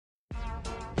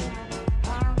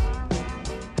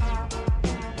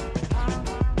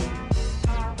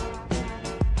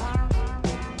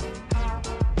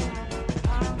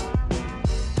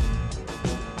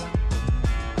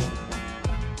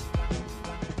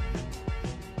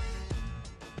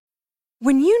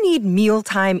When you need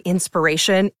mealtime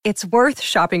inspiration, it's worth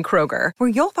shopping Kroger, where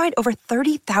you'll find over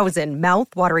 30,000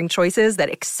 mouth-watering choices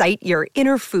that excite your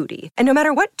inner foodie. And no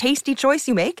matter what tasty choice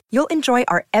you make, you'll enjoy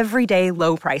our everyday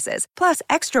low prices, plus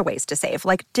extra ways to save,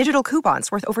 like digital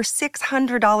coupons worth over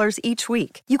 $600 each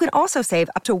week. You can also save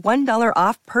up to $1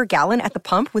 off per gallon at the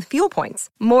pump with fuel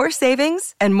points. More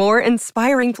savings and more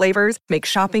inspiring flavors make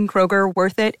shopping Kroger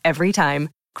worth it every time.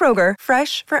 Kroger,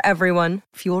 fresh for everyone.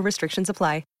 Fuel restrictions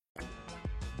apply.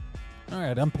 All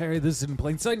right, I'm Perry. This is In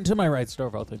Plain Sight. And to my right, Star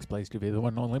of All Things Place TV, the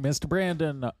one and only Mr.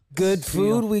 Brandon. Good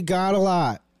food, we got a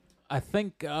lot. I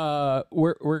think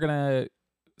we're going to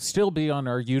still be on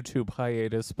our YouTube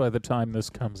hiatus by the time this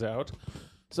comes out.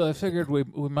 So I figured we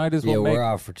might as well we're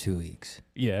off for 2 weeks.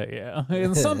 Yeah.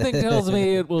 And something tells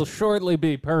me it will shortly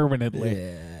be permanently.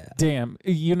 Yeah. Damn.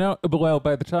 You know, well,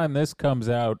 by the time this comes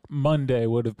out, Monday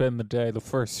would have been the day the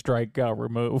first strike got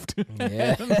removed.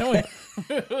 Yeah. And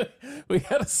then we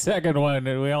had a second one,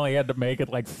 and we only had to make it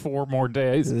like 4 more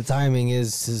days. The timing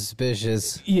is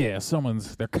suspicious. Yeah,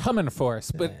 they're coming for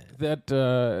us, but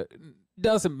that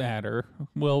doesn't matter.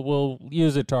 We'll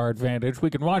use it to our advantage. We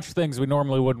can watch things we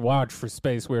normally wouldn't watch for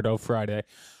Space Weirdo Friday.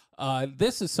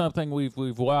 This is something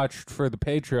we've watched for the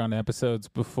Patreon episodes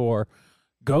before.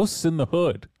 Ghosts in the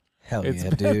Hood. Hell yeah,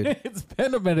 dude. It's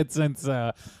been a minute since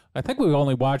I think we've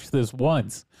only watched this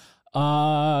once.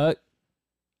 I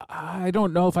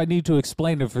don't know if I need to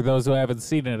explain it for those who haven't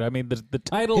seen it. I mean, the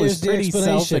title is pretty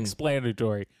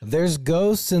self-explanatory. There's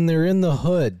ghosts and they're in the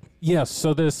hood. Yes,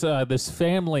 so this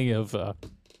family of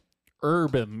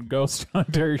urban ghost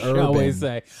hunters, shall we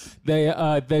say,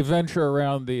 they venture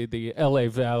around the L.A.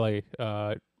 Valley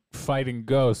fighting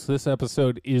ghosts. This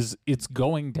episode it's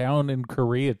going down in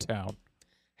Koreatown.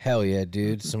 Hell yeah,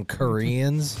 dude. Some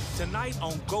Koreans. Tonight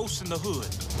on Ghosts in the Hood.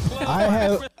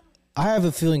 I have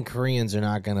a feeling Koreans are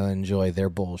not going to enjoy their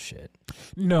bullshit.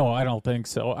 No, I don't think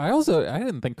so. I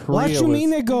didn't think Korea What you mean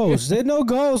they're ghosts? They're no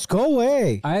ghosts. Go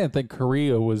away. I didn't think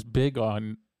Korea was big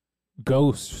on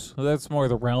ghosts. That's more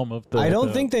the realm of the I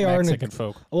don't think they Mexican are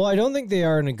folk. Well, I don't think they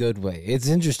are in a good way. It's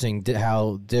interesting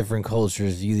how different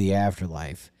cultures view the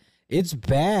afterlife. It's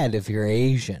bad if you're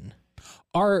Asian.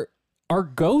 Are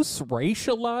ghosts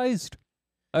racialized?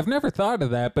 I've never thought of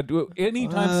that, but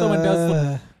anytime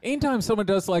someone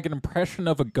does like an impression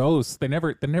of a ghost, they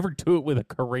never do it with a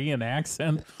Korean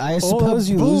accent. I suppose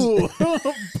you lose.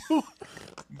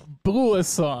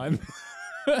 Boo-a-san.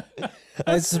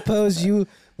 I suppose you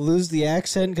lose the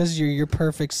accent because you're your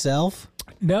perfect self.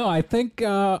 No, I think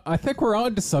we're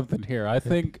on to something here. I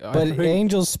think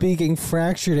angels speaking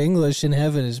fractured English in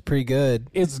heaven is pretty good.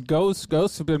 It's ghosts.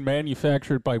 Ghosts have been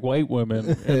manufactured by white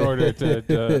women in order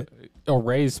to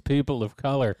erase people of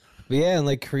color. But yeah, in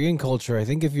like Korean culture, I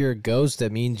think if you're a ghost,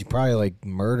 that means you probably like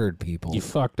murdered people. You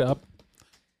fucked up.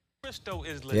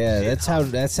 Yeah, that's how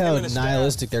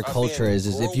nihilistic their culture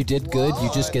is if you did good,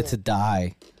 you just get to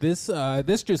die. This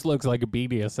just looks like a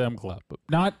BDSM club.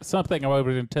 Not something I would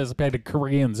have anticipated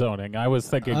Korean zoning. I was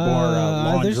thinking more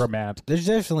laundromat. There's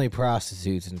definitely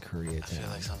prostitutes in Korea. I feel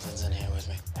like something's in here with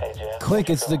me. Hey, Jim.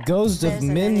 Quick, it's the ghost of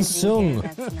Min Sung.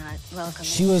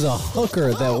 She was a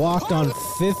hooker that walked on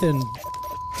 5th and...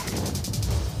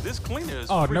 This cleaner is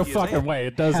no fucking way.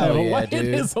 It does have a It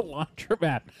is a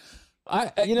laundromat.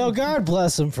 God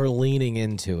bless him for leaning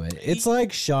into it. It's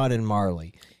like Sean and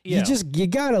Marley. Yeah. You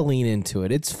gotta lean into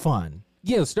it. It's fun.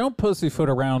 Yes, don't pussyfoot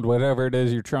around whatever it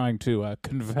is you're trying to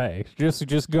convey.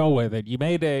 Just go with it. You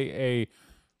made a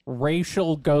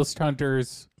racial ghost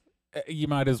hunters. You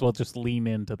might as well just lean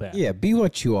into that. Yeah, be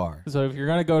what you are. So if you're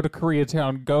gonna go to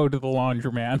Koreatown, go to the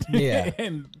laundromat. Yeah.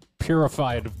 And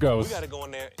purify it of ghosts. We gotta go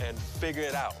in there and figure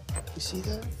it out. You see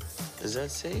that? Is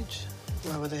that sage?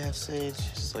 Why would they have sage?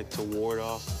 Just like to ward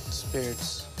off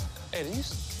Spirits. Hey, did you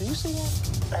see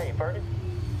that? Hey, Birdie.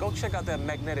 Go check out that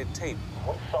magnetic tape.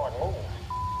 What saw it move?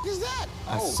 What is that?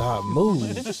 I saw it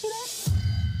move. Did you see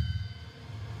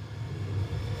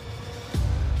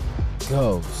that?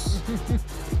 Ghosts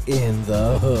in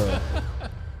the hood.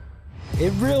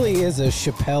 It really is a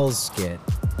Chappelle skit.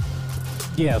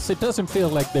 Yes, it doesn't feel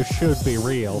like this should be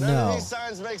real. No. None of these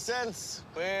signs make sense.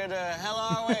 Where the hell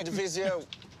are we, DeFizio?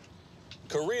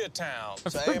 Koreatown.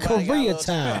 So everybody got a little-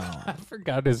 Koreatown. I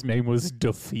forgot his name was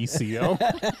Deficio.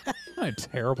 What a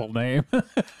terrible name. I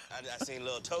seen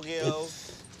Little Tokyo.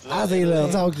 I see Little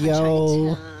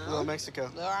Tokyo. Little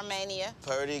Mexico. Little Armenia.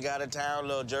 Purdy got a town,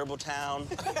 Little Gerbil Town.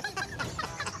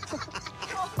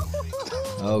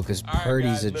 Oh, because All right,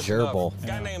 Purdy's guys, a listen up. gerbil. A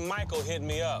guy named Michael hit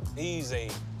me up. He's a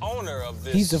owner of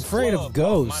this. He's afraid of club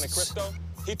called ghosts. Monte Cristo.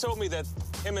 He told me that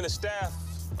him and his staff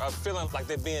are feeling like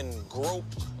they're being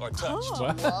groped or touched.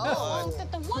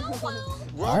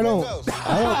 I don't.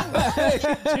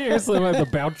 Seriously, with the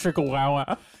Bountricle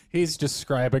Wow. He's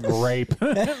describing rape.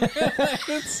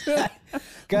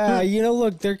 God,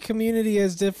 look, their community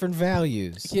has different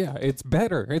values. Yeah, it's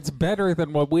better. It's better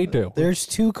than what we do. There's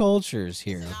two cultures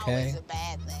here, okay? a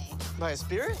bad thing. By a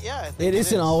spirit? Yeah, I think It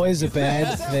isn't always a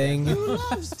bad thing.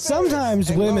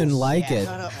 Sometimes women like it.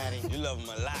 Shut up, Maddie. You love him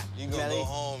a lot. You gonna Melly, go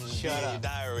home and be shut in your up.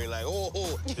 diary like,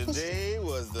 oh, today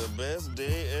was the best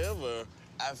day ever.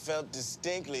 I felt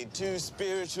distinctly 2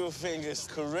 spiritual fingers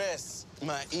caress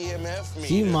my EMF meter. Is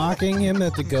he mocking him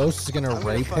that the ghost is gonna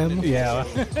rape him? Yeah.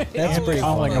 That's pretty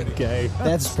Calling funny. him gay.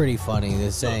 That's pretty funny. They're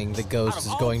saying the ghost is Out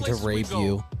of all going to places we rape go,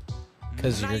 you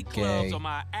because you're Nightclubs gay. are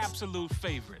my absolute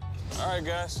favorite. All right,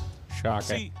 guys. Shocking.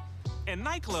 See, in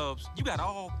nightclubs, you got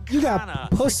all You kind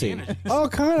got of pussy. energy. All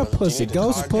kind of pussy.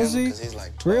 Ghost pussy. He's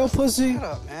like Real pussy. Shut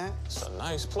up, man. It's a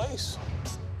nice place.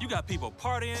 You got people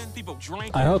partying, people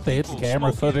drinking. I hope they hit the people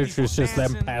camera smoking, footage. people It's just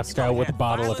them dancing. passed You out with a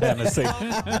probably bottle of had Hennessy.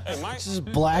 violence. Hey, Mike. Just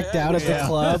blacked out at the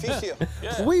club.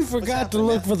 Yeah. We forgot to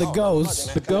look for the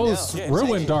ghost. The ghost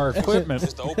ruined our equipment.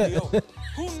 It's the OPO.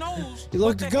 Who knows? Look,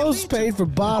 what the that can ghost lead to? paid for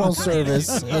bottle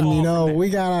service, and we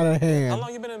got out of How hand.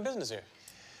 long you been in business here?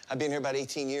 I've been here about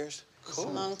 18 years. It's a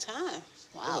long time. It's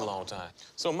a long time.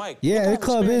 So, Mike. Yeah, what the kind of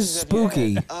club is experiences have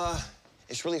you spooky. had?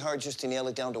 It's really hard just to nail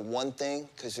it down to one thing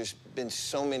because there's been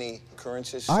so many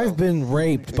occurrences. so- I've been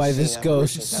raped We've by seen this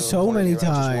ghost apparitions out of so the many corner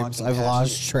here. I'm just times, walking I've past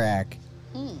lost you. track.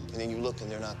 And then you look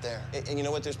and they're not there. And you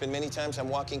know what? There's been many times I'm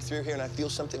walking through here and I feel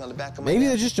something on the back of my Maybe neck.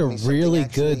 they're just a I mean, something really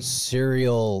actually- good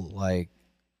serial,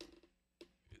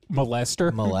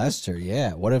 Molester. molester.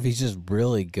 Yeah. What if he's just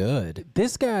really good?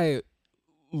 This guy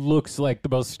looks like the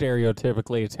most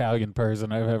stereotypically Italian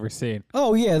person I've ever seen.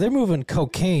 Oh, yeah, they're moving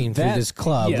cocaine through That- this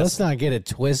club. yes. Let's not get it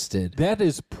twisted. That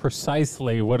is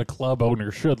precisely what a club owner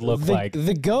should look like.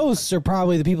 The ghosts are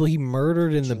probably the people he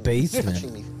murdered in the Touching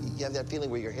basement. me. You have that feeling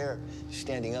where your hair is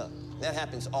standing up. That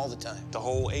happens all the time. The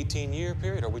whole 18-year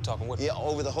period? Or are we talking what? Yeah,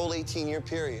 over the whole 18-year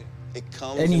period, it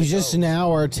comes And you it just goes.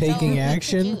 now are taking So,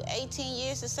 action? You 18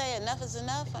 years to say enough is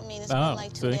enough? I mean, it's Oh, been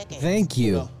like 2 see? decades. Thank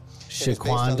you, No. It was based on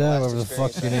the Shaquanda, last whatever the fuck your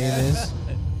experience name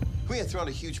I is. We had thrown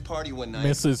a huge party one night.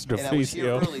 Mrs. And I was here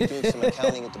DeFizio. early doing some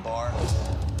accounting at the bar,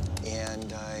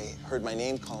 and I heard my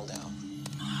name called out.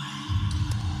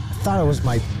 I thought it was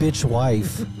my bitch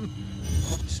wife.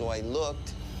 So I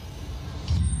looked.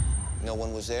 No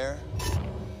one was there.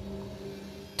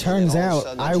 Turns And then all out of a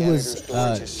sudden, the I was janitor's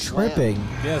door just slammed. tripping.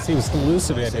 Yes, he was I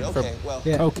hallucinating said, from okay, well,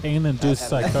 Yeah.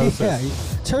 cocaine-induced I've had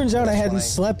psychosis. Yeah, turns out I That's hadn't when I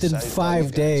slept in decided to tell you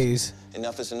 5 guys. days.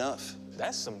 Enough is enough.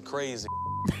 That's some crazy.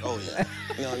 Oh,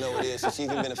 yeah. No, it is. It's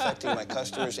even been affecting my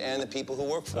customers and the people who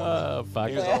work for me. Fuck.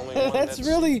 He was the only one That's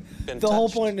really been the whole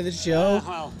touched. point of the show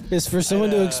well, is for someone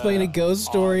to explain a ghost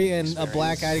story and a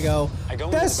black guy to go, I go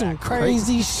into that's the some back.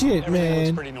 crazy shit, Everything looks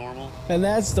man. pretty normal. And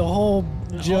that's the whole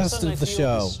All of a gist sudden, of the I feel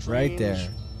show this right there.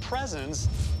 strange Presence.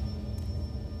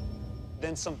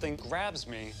 Then something grabs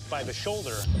me by the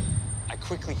shoulder. I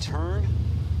quickly turn,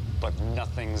 but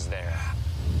nothing's there.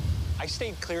 I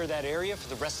stayed clear of that area for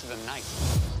the rest of the night.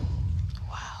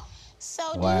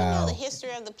 So, do you Wow. know the history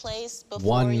of the place before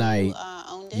One you night,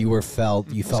 owned it? you felt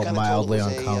It was felt kinda mildly cool.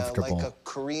 It was uncomfortable. like a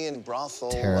Korean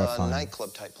brothel Terrifying.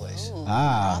 nightclub type place.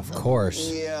 Ah, of course.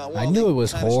 Yeah, well, I knew they it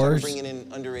was kinda started whores. bringing in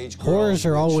underage Whores girls,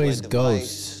 are which always led to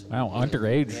ghosts. Vice. Wow,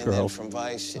 underage And then girl. from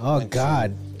Vice, it Oh, went to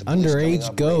God. the police Underage coming up,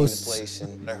 raiding ghosts. The place,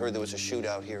 and I heard there was a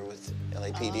shootout here with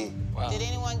LAPD. Did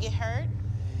anyone get hurt?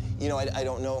 You know, I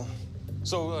don't know.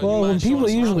 So, Well, you when mind showing people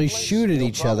us around usually the place? shoot at No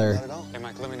each problem, other, not at all. Hey,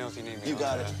 Mike, let me know if you need me. You on,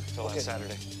 got it. Till Okay. on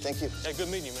Saturday. Thank you. Hey, good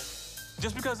meeting you, man.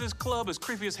 Just because this club is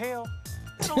creepy as hell,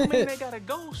 that don't mean they got a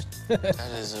ghost. That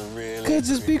is a really Could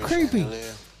just be creepy.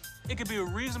 chandelier. It could be a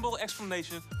reasonable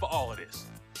explanation for all of this.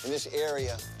 In this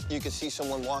area, you could see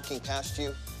someone walking past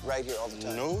you right here all the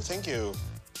time. No, thank you.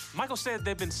 Michael said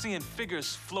they've been seeing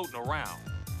figures floating around.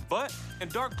 But in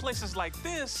dark places like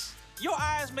this, your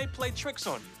eyes may play tricks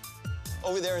on you.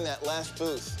 Over there in that last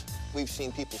booth, we've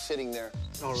seen people sitting there.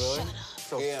 Oh, really?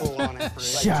 So Yeah. full on apparition.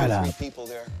 Like Shut 2 or 3 up. people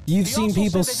there. you've He seen also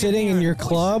people said they've been sitting in hearing your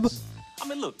club? voices. I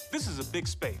mean, look, this is a big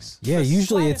space. Yeah, The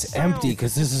usually slightest it's empty sound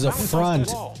 'cause this is a bounces off the front.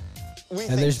 wall. We And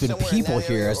think there's been somewhere in people that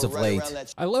here area as or of right late. around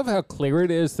that I love how clear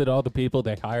it is that all the people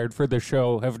they hired for the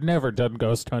show have never done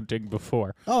ghost hunting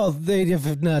before. Oh, they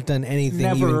have not done anything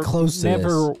Never, even close to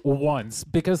never this. once,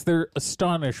 because they're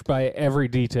astonished by every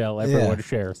detail everyone Yeah.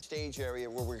 shares. stage area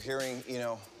where we're hearing,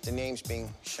 the names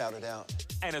being shouted out.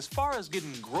 And as far as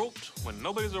getting groped when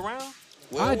nobody's around,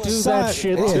 I do Sign- that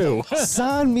shit yeah, too.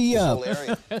 Sign me This up. whole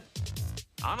area.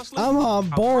 honestly, I'm on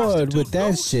a board with prostitute that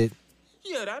ghost, shit.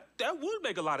 Yeah, that would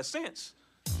make a lot of sense.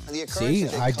 See,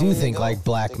 I do think like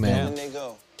black men.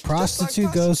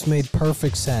 Prostitute ghost made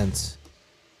perfect sense.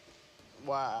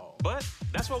 Wow. But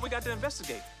that's what we got to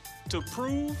investigate, to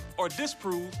prove or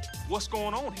disprove what's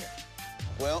going on here.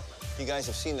 Well, you guys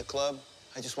have seen the club.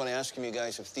 I just want to ask you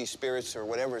guys if these spirits or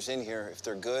whatever's in here, if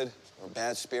they're good or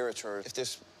bad spirits, or if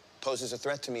this poses a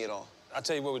threat to me at all. I'll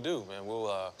tell you what we do, man.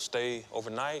 We'll stay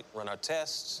overnight, run our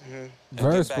tests.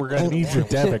 First, we're going to need your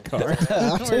debit card.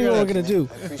 I'll tell you what we're going to do.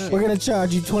 We're going to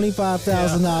charge you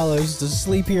 $25,000 to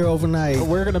sleep here overnight.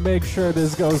 We're going to make sure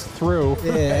this goes through.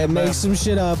 Yeah, and make some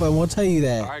shit up, and we'll tell you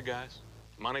that. All right, guys.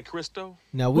 Monte Cristo.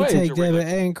 Now, we take debit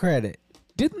and credit.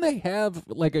 Didn't they have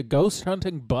like a ghost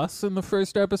hunting bus in the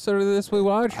first episode of this we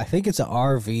watched? I think it's an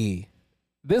RV.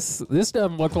 This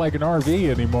doesn't look like an RV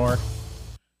anymore.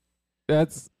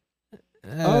 That's...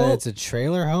 It's a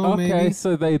trailer home, okay, maybe?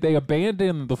 so they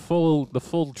abandoned the full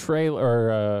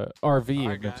trailer RV All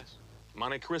right, and guys.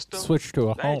 Monte Cristo. switched to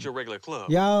a That home. ain't your regular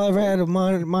club. Y'all ever had a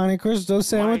Monte Cristo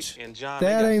sandwich? Mike and John,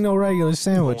 That ain't no regular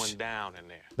sandwich. going down in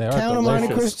there. They are Count of Monte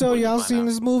delicious. Cristo, y'all seen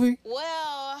this movie?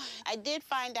 Well, I did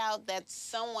find out that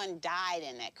someone died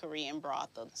in that Korean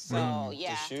brothel. So,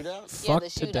 yeah. The shootout? Yeah, Fucked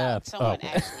the to shootout. death. Someone Oh.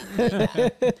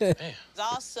 actually did die.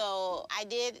 Also, I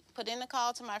did put in a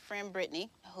call to my friend Brittany,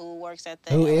 who works at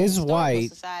the Who is Historical white.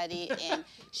 Society, and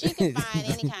she can find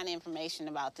any kind of information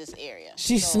about this area.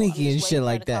 She's So I'm sneaky and just shit waiting for her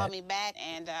like to Call that. me back,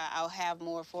 and I'll have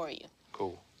more for you.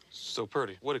 Cool. So,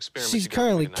 Purdy, what experiment She's you got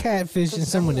currently for me tonight? catfishing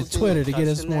someone to Twitter to get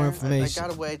us more information. I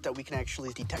got a way that we can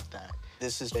actually detect that.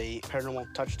 This is a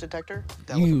paranormal touch detector.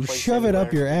 that You we can place shove it up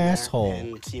anywhere your in there asshole.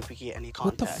 And see if we can get any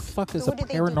What the contact. fuck is So a what do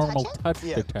they do, paranormal touch it? touch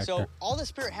Yeah, detector? So all the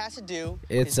spirit has to do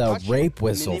It's is a touch rape it,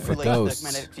 whistle for manipulate ghosts. the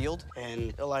magnetic field, and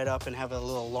it'll light up and have a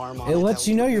little alarm on it. It that lets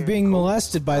we you know can you're hear. being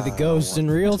molested by the ghost in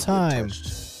real time.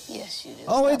 Yes, you do.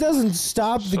 Oh, it doesn't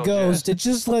stop the So, ghost. It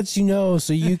just lets you know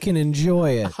so you can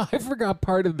enjoy it. I forgot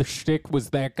part of the shtick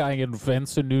was that guy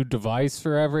invents a new device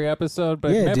for every episode,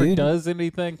 but Yeah, never dude. does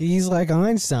anything. He's like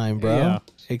Einstein, bro. Yeah.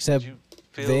 Except Did you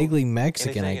feel vaguely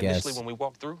Mexican, I anything guess. initially when we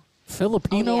walked through?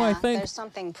 Filipino, I think. There's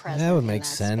something present That would in make that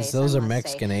sense. space, Those I are must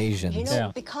Mexican say. Asians. You know,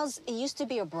 Yeah. because it used to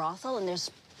be a brothel, and there's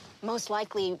most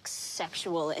likely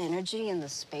sexual energy in the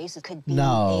space. It could be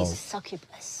No. a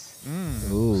succubus.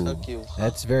 Ooh,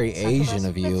 that's very Asian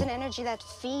of It's you. an energy that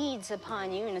feeds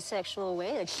upon you in a sexual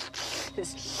way. Like,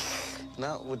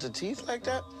 Not with the teeth like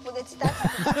that? well, that's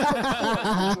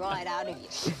draw it out of you.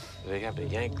 Do they have to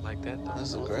yank like that, though?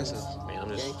 That's aggressive. Man, I'm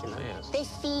just saying. They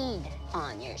feed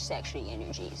on your sexual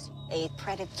energies. A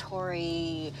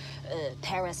predatory,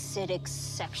 parasitic,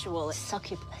 sexual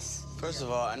succubus. First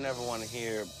of all, I never want to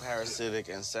hear parasitic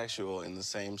and sexual in the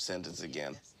same sentence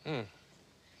again.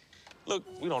 Look,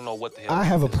 we don't know what the hell. I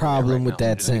have a is in there problem right with now, so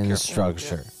that just be sentence careful.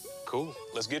 structure. Cool.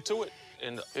 Let's get to it.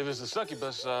 And if it's a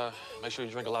succubus, make sure you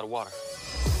drink a lot of water.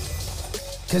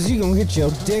 Cause you gonna get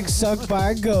your dick sucked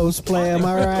by a ghost, play, am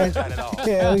I right? Not at all.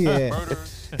 Hell yeah.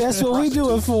 Murders, That's what we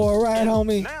do it for, right,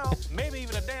 homie? now, maybe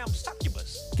even a damn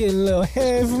succubus. Getting a little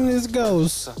head from this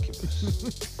ghost.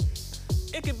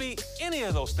 Succubus. It could be any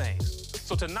of those things.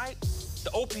 So tonight,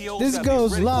 the OPO. This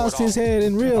ghost lost his head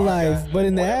in real life, but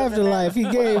in the afterlife, he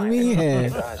gave me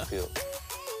head.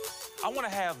 I want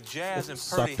to have Jazz and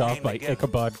Purdy Sucked off hang by together.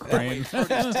 Ichabod Crane.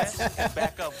 Purdy's test and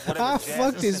back up whatever I Jazz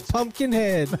fucked his says. pumpkin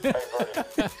head. Go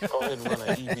ahead and run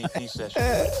an EVP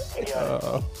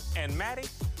session. And Matty,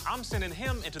 I'm sending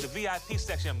him into the VIP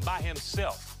section by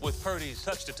himself with Purdy's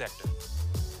touch detector.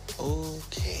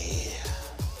 Okay.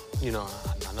 You know,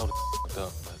 I know the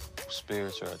up, but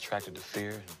spirits are attracted to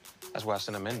fear, and that's why I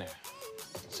sent him in there.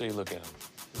 So you look at him.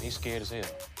 He's scared as hell.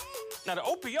 Now, the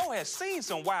OPO has seen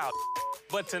some wild,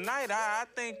 but tonight I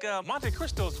think Monte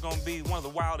Cristo is going to be one of the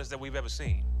wildest that we've ever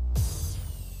seen.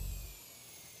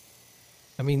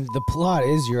 I mean, the plot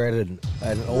is you're at an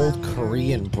old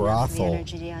Korean The brothel.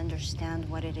 energy to understand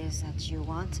what it is that you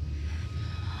want.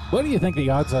 What do you think the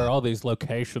odds are all these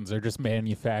locations are just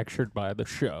manufactured by the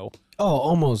show? Oh,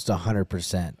 almost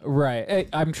 100%. Right. Hey,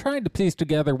 I'm trying to piece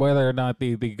together whether or not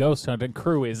the ghost hunting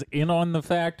crew is in on the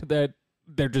fact that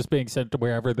they're just being sent to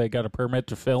wherever they got a permit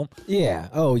to film. Yeah.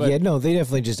 Oh, But- yeah. No, they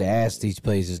definitely just asked these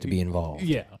places to be involved.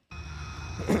 Yeah.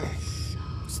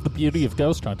 It's the beauty of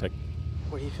ghost hunting.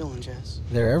 What are you feeling, Jess?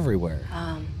 They're everywhere.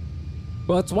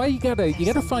 Well, it's why you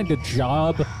gotta find a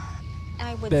job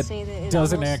I would that say that it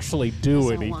doesn't almost actually do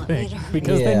doesn't want me anything, to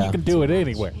because then Yeah. you can do it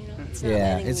anywhere. It's not Yeah,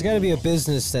 letting it's me got to be a do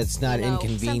business that's not You know,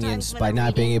 inconvenienced Sometimes by when not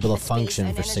I'm being reading able to the space, function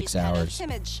an for energy's 6 kind of hours.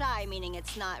 Timid, shy, meaning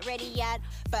it's not ready yet.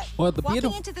 But Well, the walking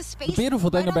beautiful into the the space beautiful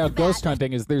thing right off about the ghost bat,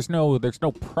 hunting is there's no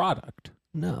product.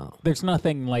 No. There's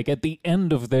nothing like at the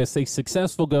end of this, a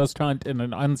successful ghost hunt and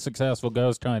an unsuccessful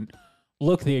ghost hunt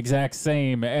look the exact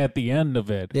same at the end of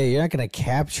it. Yeah, you're not going to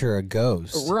capture a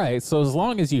ghost. Right. So as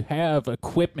long as you have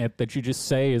equipment that you just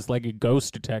say is like a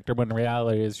ghost detector, when in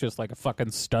reality it's just like a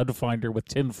fucking stud finder with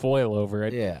tin foil over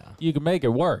it, yeah, you can make it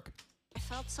work. I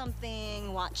felt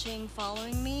something watching,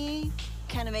 following me,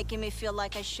 kind of making me feel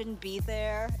like I shouldn't be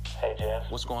there. Hey, Jess.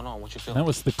 What's going on? What you feeling? That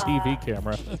was the TV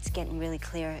camera. It's getting really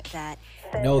clear that...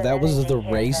 No, that was the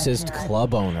racist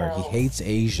club owner. He hates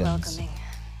Asians. Welcoming.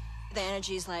 The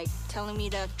energy's like telling me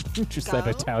to Just go. that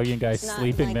Italian guy It's not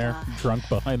sleeping like there, drunk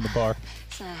behind the bar.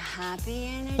 It's not a happy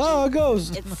energy. Oh, a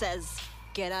ghost. It says,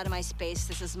 get out of my space.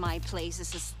 This is my place.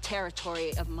 This is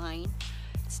territory of mine.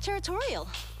 It's territorial.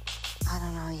 I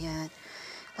don't know yet.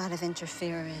 A lot of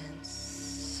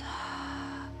interference.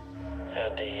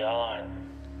 LD,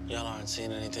 y'all aren't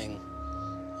seeing anything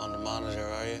on the monitor,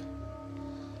 are you?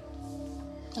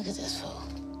 Look at this fool.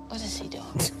 What is he doing?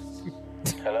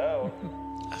 Hello?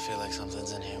 I feel like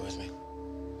something's in here with me.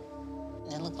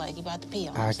 It looked like he about to pee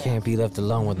on I himself. can't be left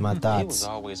alone with my He was thoughts.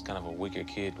 always kind of a wicked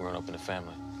kid growing up in the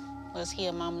family. Was he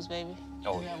a mama's baby?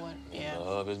 Oh, Is that yeah. what? He Yeah.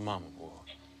 loved his mama, boy.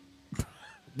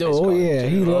 Oh, yeah,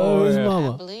 he loves his I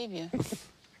mama. believe you.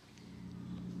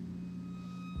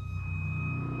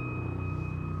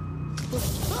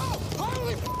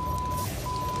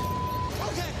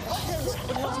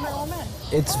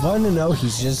 It's fun to know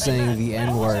he's just saying the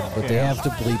N-word, but they have to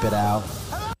bleep it out.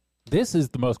 This is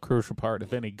the most crucial part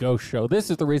of any ghost show. This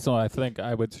is the reason why I think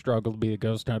I would struggle to be a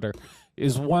ghost hunter.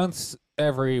 Is once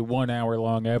every 1 hour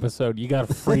long episode, you got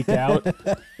to freak out.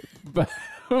 but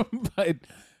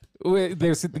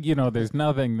there's there's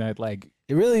nothing that like.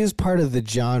 It really is part of the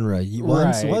genre.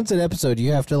 Once an episode,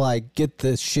 you have to like get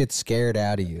the shit scared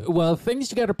out of you. Well,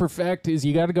 things you got to perfect is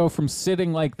you got to go from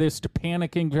sitting like this to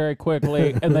panicking very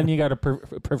quickly, and then you got to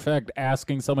perfect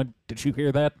asking someone, "Did you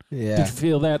hear that? Yeah. Did you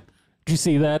feel that? Did you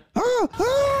see that?"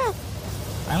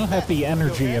 I don't have the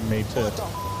energy in me to.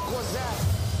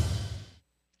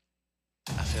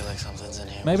 I feel like something's in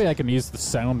here. Maybe I can use the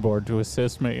soundboard to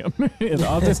assist me. And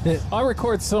I'll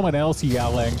record someone else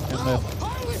yelling, and then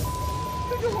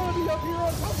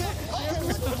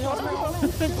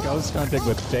ghost hunting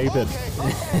with David.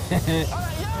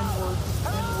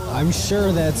 I'm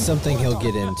sure that's something he'll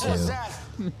get into.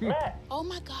 Oh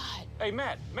my God. Hey,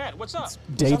 Matt, what's up?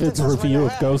 David's review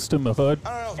of Ghost in the Hood.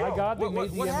 I don't know. My God,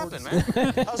 what happened, man?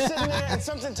 I was sitting there and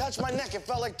something touched my neck. It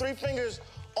felt like 3 fingers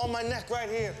on my neck right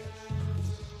here.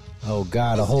 Oh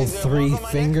God, a whole 3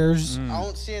 fingers. I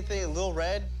don't see anything a little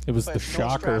red. It was but the no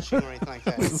shocker. scratching or anything like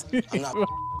that. I'm not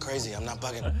crazy. I'm not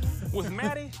bugging. With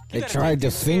Maddie, you They gotta tried take to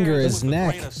these finger scares his with a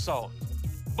neck. grain of salt.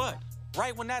 But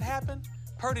right when that happened,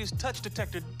 Purdy's touch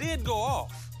detector did go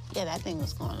off. Yeah, that thing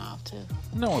was going off too.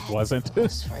 No, it wasn't.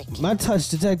 My touch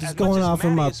detector's As much going as off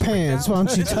in Maddie my is freaked pants. out, Why don't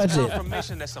you this is touch it?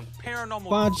 confirmation that some paranormal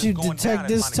Why don't is you going down detect in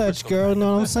this Monte touch, Cristo girl? tonight.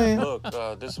 Know what I'm saying? Look,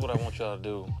 this is what I want y'all to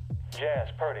do. Jazz,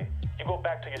 Purdy, you go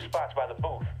back to your spots by the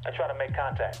booth and try to make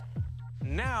contact.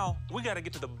 Now, we got to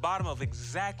get to the bottom of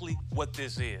exactly what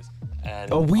this is.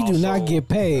 And Oh, we do not also, get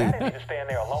paid. Maddie needs to stay in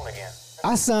there alone again.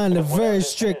 I signed a Because whatever very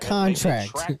this strict is, they contract.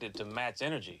 attracted to Matt's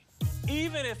energy.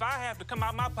 Even if I have to come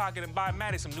out my pocket and buy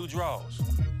Maddie some new drawers.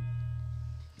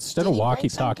 Instead of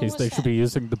walkie-talkies, they should be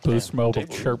using the Boost Mobile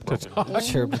Chirp to talk.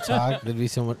 Chirp to talk. There'd be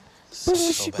someone. So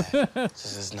bad.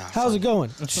 This is not How's fun. it going?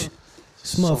 This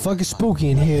motherfucker's spooky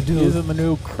in here, dude. Using the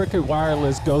new Cricket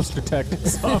Wireless ghost detecting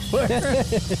software.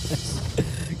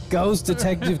 Ghost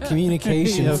detective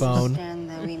communication Yes. phone. Understand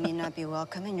that we may not be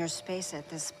welcome in your space at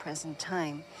this present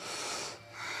time.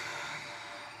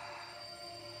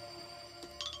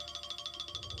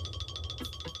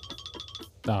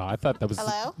 No, I thought that was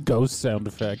Hello? ghost sound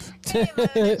effects.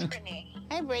 Hey,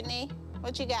 Brittany,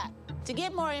 what you got? To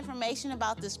get more information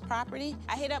about this property,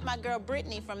 I hit up my girl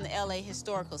Brittany from the LA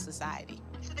Historical Society.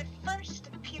 So the first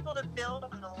people to build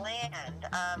on the land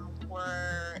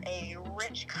were a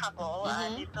rich couple.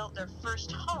 They built their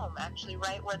first home actually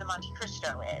right where the Monte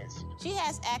Cristo is. She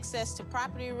has access to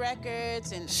property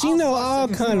records and She know all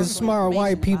kind of smart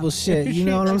white people shit. You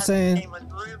know what I'm saying?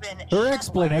 Her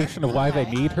explanation of why they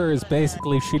need her is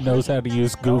basically she knows how to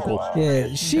use Google.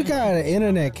 Yeah, she got an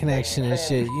internet connection and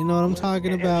shit. You know what I'm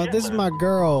talking about? This is my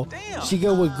girl. She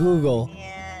go with Google.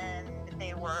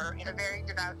 They were a very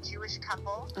devout Jewish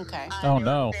couple. Okay. Oh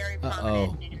no.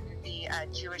 Uh-oh. The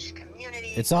Jewish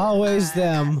community. It's always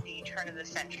them. At the turn of the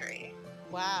century.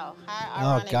 Wow. How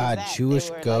Oh ironic God, is that? Jewish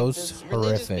They were, ghosts, like, this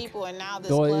religious horrific. people, and now this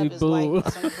Doi club is boo. like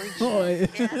some freak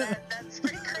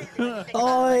show.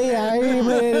 Oh, I ain't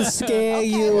ready to scare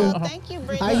you. Well, thank you,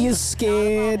 Brittany. Are you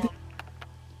scared?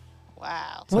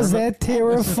 Wow. Was that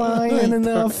terrifying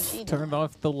enough? Turn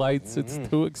off the lights. It's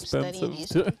too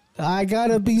expensive. I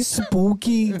gotta be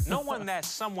spooky. Knowing that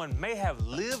someone may have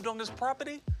lived on this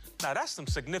property, now that's some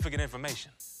significant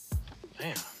information.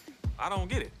 Damn, I don't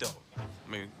get it, though.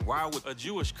 I mean, why would a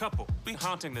Jewish couple be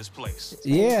haunting this place?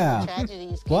 Yeah.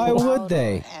 Why would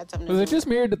they? Was it just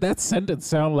me or did that sentence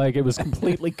sound like it was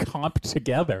completely comped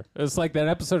together? It's like that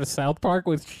episode of South Park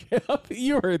with Chip.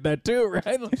 You heard that too,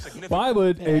 right? Like, why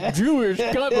would a Jewish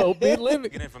couple be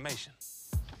living? Information.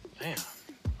 Damn,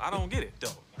 I don't get it, though.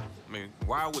 I mean,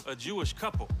 why would a Jewish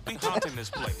couple be haunting this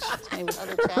place?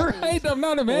 Right? I'm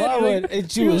not imagining. Why would a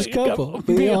Jewish couple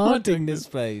be haunting this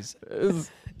place?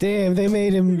 Damn, they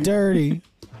made him dirty.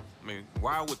 I mean,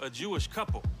 why would a Jewish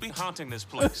couple be haunting this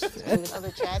place?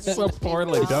 So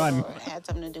poorly done. Had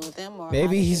something to do with them, or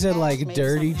Maybe he said like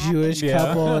dirty Jewish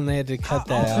couple, and they had to cut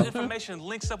that out. Information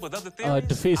links up with other theories.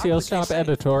 DeFizio, stop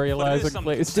editorializing,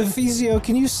 please. DeFizio,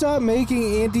 can you stop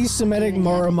making anti-Semitic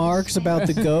remarks about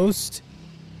the ghost?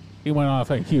 He went off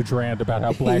a huge rant about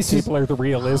how black people are the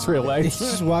real Israelites.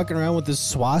 He's just walking around with a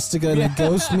swastika and a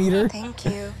ghost meter. Thank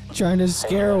you. Trying to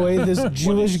scare away this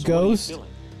Jewish ghost.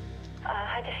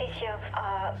 Hi,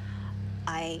 DeFizio.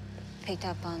 I picked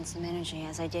up on some energy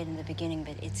as I did in the beginning,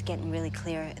 but it's getting really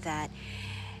clear that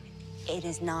it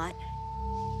is not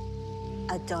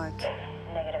a dark,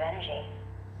 negative energy.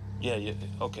 Yeah,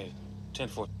 okay.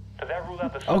 10-4. Does that rule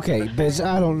out the Okay, bitch,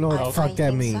 I don't know what the fuck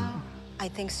that means. I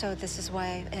think so. This is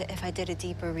why, if I did a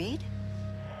deeper read.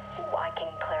 I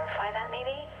can clarify that,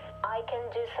 maybe? I can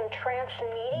do some trance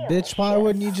medium. Bitch, why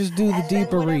wouldn't you just do the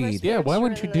deeper read? Yeah, why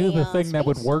wouldn't you do the thing that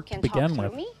would work to begin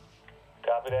with?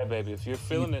 Copy that, baby. If you're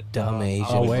feeling it. Dumb Asian.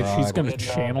 Oh, wait, she's broad. going to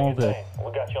channel the...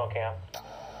 We got you on cam.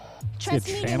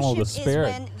 Channel the spirit.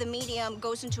 Is when the medium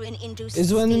goes into an induced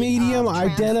Is when the state medium of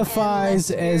trance identifies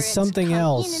and lets as spirits something come in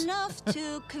else. enough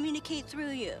to communicate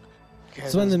through you.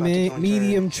 It's when the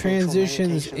medium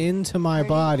transitions into my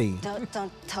body.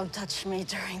 Don't touch me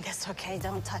during this, okay?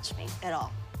 Don't touch me at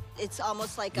all. It's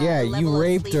almost like a Yeah, level you of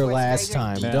raped sleep her where it's last very,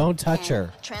 very time. deep, Don't touch and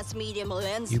her. Trance medium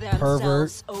lends You themselves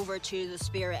pervert. over to the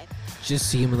spirit. Just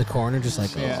see him in the corner, just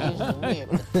like, Weird,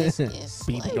 but this is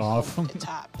Beat like off. the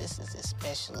top. This is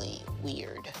especially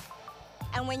weird.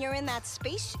 And when you're in that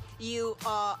space, you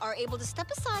are able to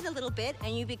step aside a little bit,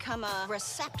 and you become a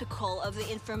receptacle of the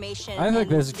information. I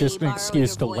think and this is just they an borrow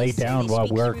excuse to your lay voice and down they while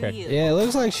speak through working. you. yeah, it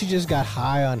looks like she just got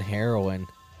high on heroin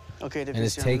Okay, and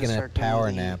is taking a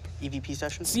power nap. EVP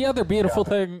session. The other beautiful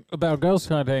thing about ghost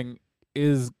hunting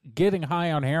is getting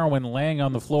high on heroin, laying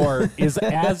on the floor is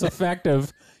as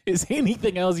effective as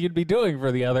anything else you'd be doing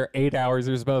for the other 8 hours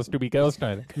you're supposed to be ghost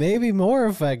hunting. Maybe more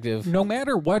effective. No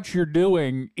matter what you're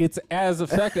doing, it's as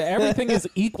effective. Everything is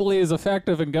equally as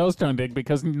effective in ghost hunting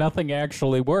because nothing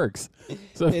actually works.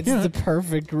 So It's the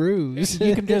perfect ruse.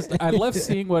 you can just, I love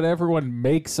seeing what everyone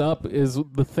makes up is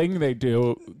the thing they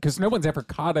do because no one's ever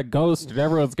caught a ghost and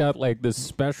everyone's got like this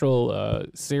special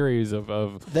series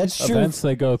of That's true. events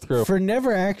they go through. For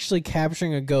never actually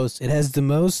capturing a ghost, it has the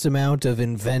most amount of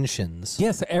inventions.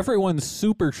 Yes, everyone's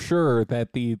super sure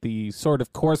that the sort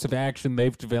of course of action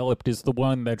they've developed is the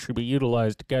one that should be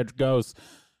utilized to catch ghosts,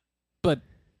 but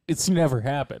it's never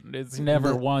happened. It's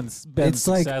never once been It's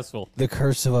like successful. the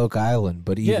Curse of Oak Island,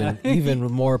 but even Yeah. even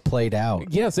more played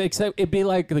out. Yes, except it'd be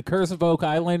like the Curse of Oak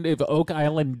Island if Oak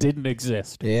Island didn't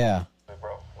exist. Yeah. Hey,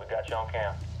 bro, we got you on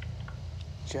cam.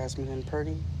 Jasmine and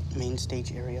Purdy, main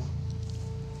stage area.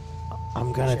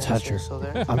 I'm gonna Jasmine touch her. still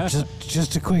there? I'm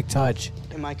just a quick touch.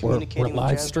 Am I We're communicating with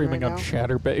live Jasmine streaming right on now?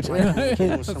 Chatterbait. Am I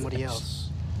communicating with somebody else?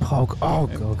 Oh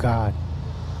God.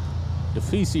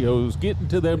 DeFizio's getting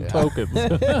to them tokens.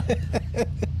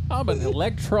 I'm an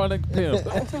electronic pimp.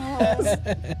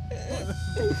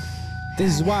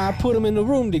 This is why I put them in the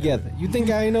room together. You think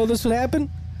I didn't know this would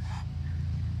happen?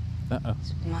 Uh-oh.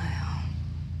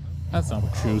 That's not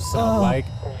what shoes sound like.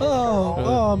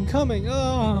 Oh, I'm coming.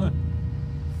 Oh,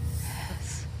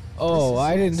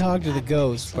 I didn't talk to the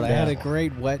ghost, but I had a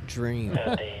great wet dream.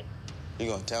 You're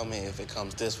gonna tell me if it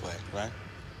comes this way, right?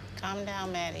 Calm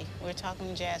down, Maddie. We're talking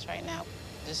to Jazz right now.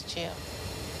 Just chill.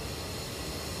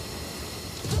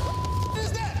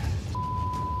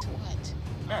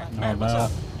 What? Oh, no.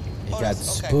 He got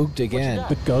spooked again.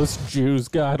 The ghost Jews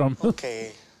got him.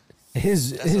 Okay.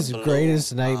 His balloon.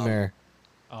 greatest nightmare.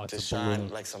 Oh, To it's a shine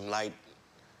balloon. like some light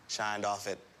shined off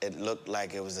it. It looked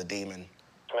like it was a demon. Man,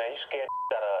 you scared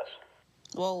out of us.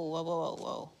 Whoa, whoa, whoa, whoa,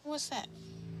 whoa. What's that?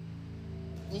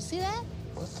 You see that?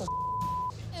 What the?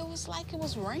 It was like it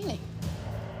was raining.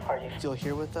 Are you still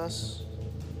here with us?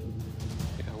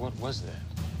 Yeah, what was that?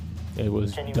 It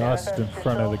was Can you dust in manifest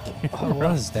front of the yourself? camera. What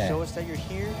was that? Show us that you're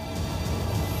here.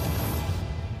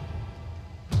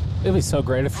 It'd be so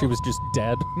great if she was just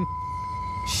dead.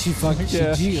 She fucking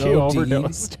she she OD'd.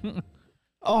 overdosed.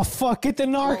 Oh fuck! Get the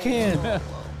Narcan.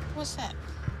 What's that?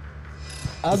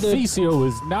 Deficio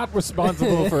is not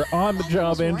responsible for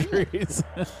on-the-job injuries.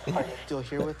 Are you still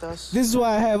here with us? This is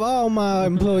why I have all my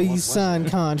employees sign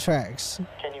contracts.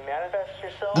 Can you manifest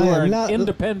yourself? You I are am an not-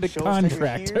 independent Show us that you're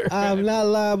contractor. here. I am not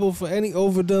liable for any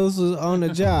overdoses on the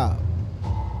job.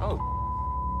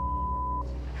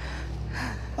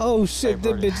 Oh shit!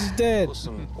 That bitch is dead. With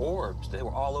some orbs. They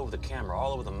were all over the camera,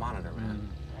 all over the monitor, man.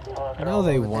 No,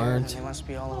 they weren't. They must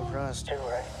be all over us too,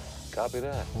 right? Copy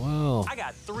that. Whoa. I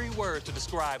got 3 words to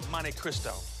describe Monte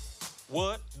Cristo.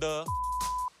 What the?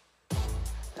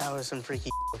 That was some freaky,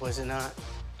 was it not?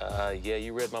 Yeah,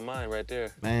 you read my mind right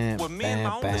there. Man, With me and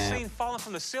my own machine falling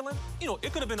from the ceiling, you know,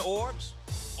 it could have been orbs,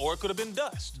 or it could have been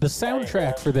dust. The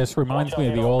soundtrack for this reminds me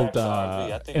of the old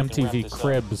MTV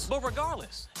Cribs. But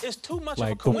regardless, it's too much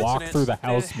Like of a the coincidence walk through the that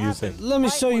house it music. happened Let me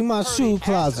right show you when my Purdy shoe had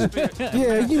closet. the spirit.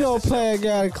 Yeah, you know, player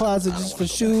got a closet just for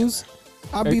shoes.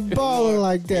 I be balling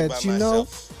like that, you know.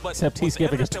 Except he's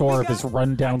giving a tour of his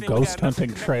rundown ghost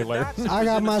hunting trailer. I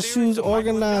got my shoes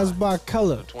organized by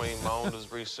color. Between Mona's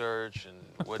research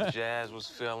and what Jazz was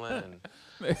feeling,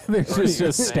 and There's just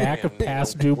a stack of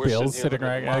past due bills sitting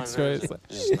right next to it.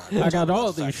 It's like, I got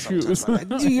all these shoes.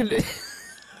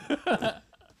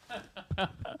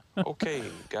 okay,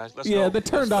 guys, let's Yeah, go. they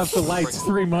turned off the lights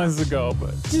 3 months ago,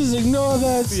 but Just ignore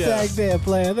that Yeah. stack there,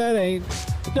 player. That ain't.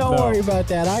 Don't No. worry about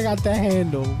that. I got the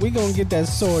handle. We gonna get that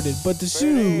sorted. But the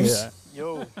shoes. yeah.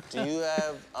 Yo. Do you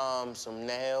have some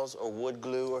nails or wood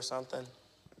glue or something?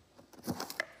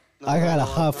 I gotta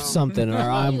huff something, or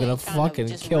I'm gonna fucking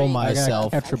kill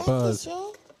myself. Catch a buzz.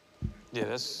 Yeah,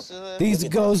 that's. These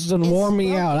ghosts done wore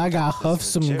me out. I gotta huff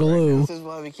some glue. This is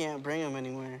why we can't bring him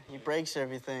anywhere. He breaks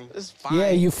everything. It's fine. Yeah,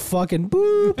 you fucking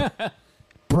boop.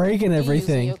 Breaking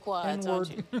everything. You're quiet, don't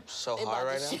you? So hard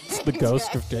right now. It's the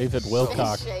ghost of David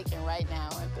Wilcox. They're shaking right now,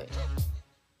 aren't they?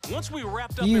 Once we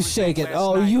wrapped up You everything shake it. last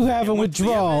Oh, night you have a and went to the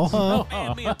withdrawal, event, huh?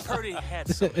 Man, me and Purdy had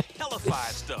some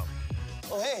hellified stuff.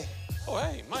 Oh, hey. Oh,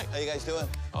 hey, Mike. How you guys doing?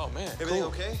 Oh, man. Everything cool.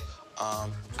 okay?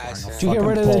 Did you get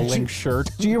rid of the bowling shirt?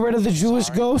 Did you get rid of the Jewish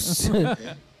ghosts?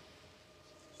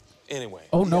 Anyway.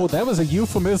 Oh no, that was a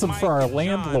euphemism for our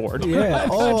landlord. Yeah.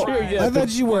 Oh, Yeah, I thought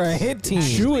you were a hit team.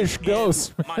 Jewish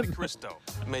ghost. Monte Cristo.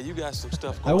 Man, you got some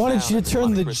stuff I going wanted down you in to turn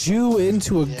Monte the Cristo. Jew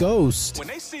into a ghost. When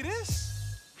they see this,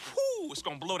 whoo, it's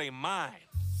gonna blow their mind.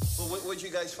 Well, what'd you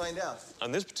guys find out?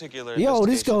 On this particular Yo,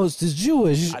 this investigation, ghost is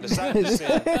Jewish. I decided to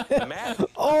send Matt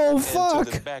Oh, into fuck.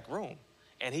 the back room,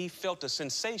 and he felt a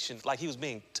sensation like he was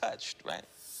being touched, right?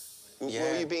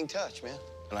 Where were you being touched, man?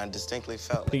 And I distinctly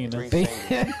felt like Penis. 3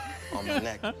 fingers on my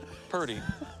neck. Purdy,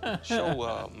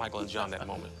 show Michael and John that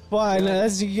moment. Why? No,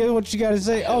 that's what you gotta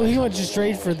say. Oh, he went just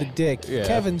straight for the dick. Yeah.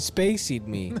 Kevin Spacey'd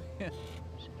me.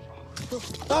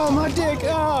 Oh, my dick.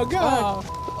 Oh, God.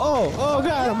 Oh,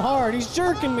 God, I'm hard. He's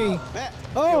jerking me.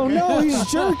 Oh, no, he's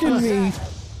jerking me.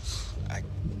 I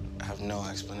have no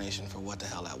explanation for what the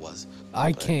hell that was.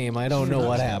 I came. I don't know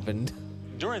what happened.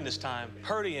 During this time,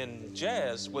 Purdy and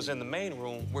Jazz was in the main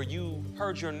room where you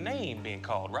heard your name being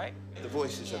called, right? The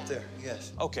voice is up there,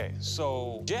 yes. Okay,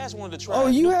 so Jazz wanted to try. Oh, a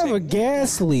you new have a technique.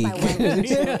 gas leak. You've been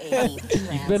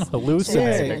Yeah,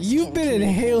 hallucinating. you've been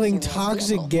inhaling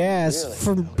toxic gas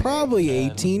for probably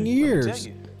 18 Tell years.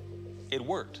 you, it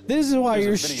worked. This is why There's a your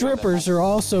video of that. strippers are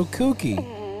all so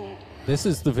kooky. This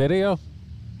is the video.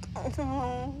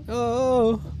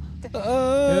 Oh.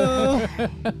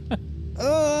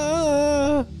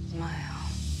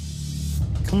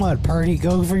 Come on, Purdy,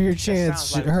 go for your chance.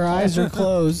 sounds like Her a eyes are plan.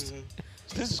 closed.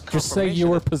 This is Just say you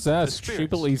were confirmation that the possessed. She spirits,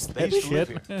 believes they that used to live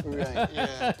shit. here. Right,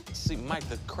 yeah. See, Mike,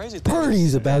 the crazy thing Purdy's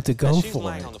is about to that go she's for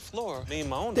lying it. on the floor. Me and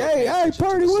my own Hey,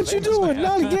 Purdy, what you doing?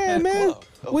 Not again, man.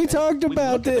 We talked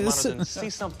about this. And see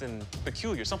something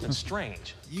peculiar, something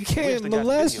strange. You can't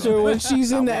molest her when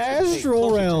she's in the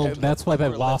astral realm. That's why they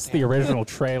lost the original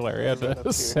trailer. They had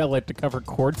to sell it to cover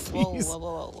court Whoa, fees. whoa,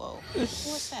 whoa, whoa, whoa.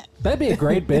 What's that? That'd be a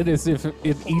great bit, is if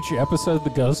in each episode the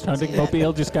ghost hunting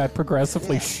mobile just got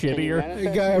progressively shittier. The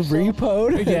guy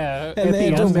repoed. Yeah, And at they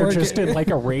had the to end they're work just it. in like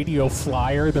a radio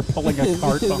flyer. They're pulling a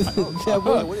cart behind.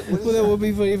 That would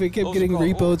be funny if it kept getting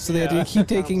repoed, so they had to keep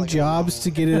taking jobs to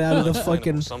get it out of the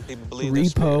fucking Some people believe they're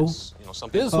repo. spirits. You know, some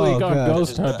people This Oh, week on God.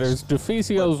 Ghost Hunters,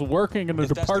 Deficio's working in a if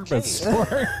that's the department case,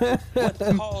 store.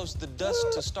 what caused the dust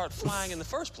to start flying in the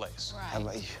first place? How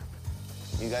about you?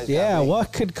 You guys got Yeah, me.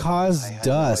 what could cause I had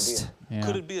no dust? idea. Yeah.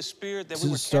 Could it be a spirit that we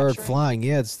To were start capturing? flying.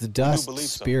 Yeah, it's the dust believe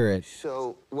so. spirit.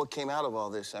 So what came out of all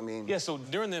this? I mean, Yeah, so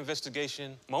during the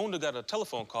investigation, Maunda got a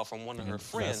telephone call from one of her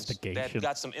friends that Investigation.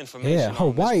 got some information Yeah, on her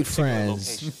this white particular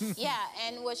friends. location. Yeah,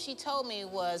 and what she told me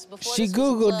was before She this was a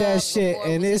Googled club, that shit, before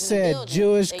and was it even a said building,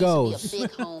 Jewish there ghosts. used to be a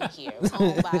big home here. It was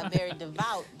owned by a very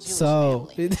devout Jewish So,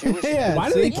 family. yeah, Why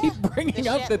do they see? keep bringing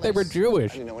up that they were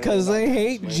Jewish? Because they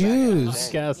hate Jews.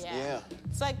 Guess. Yeah.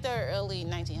 It's like the early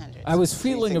 1900s. I was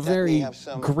feeling a think that may very have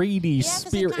some- greedy Yeah, 'cause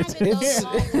spirit. it kind of goes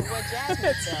along with what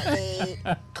Jasmine said.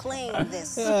 They claim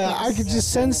this. I could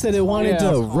just sense that it wanted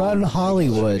Yeah. to run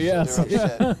Hollywood. Yes. they're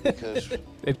upset because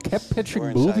It kept pitching We're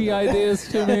inside movie that. ideas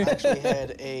to me. I actually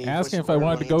had a Asking if voiceover I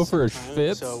wanted to go running for a sometime,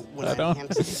 schwitz. So when I I don't-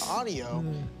 answer the audio,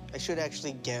 I should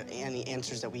actually get any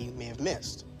answers that we may have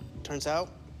missed. Turns out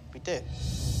we did.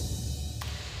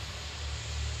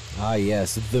 Ah,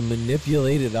 yes, the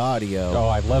manipulated audio. Oh,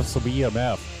 I love some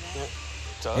EMF.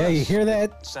 To Yeah, you us, hear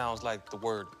that? sounds like the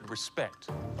word respect.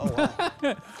 oh wow.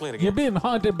 Play it You're again. being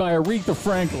haunted by Aretha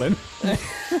Franklin.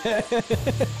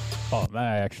 Oh, now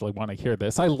I actually want to hear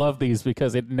this. I love these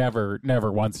because it never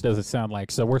once does it sound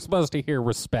like. So we're supposed to hear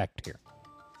respect here.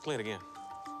 Play it again.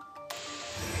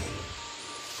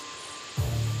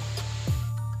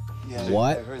 Yeah,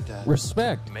 What? I heard that.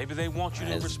 Respect. Maybe they want you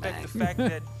to respect the fact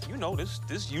that,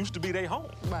 this used to be their home.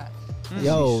 Right.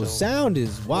 Yo, So, sound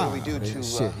is What wild. do we do to,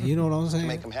 Shit, you know what I'm to saying?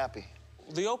 make them happy?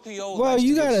 The OPO. Well, likes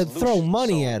you to give gotta throw solutions,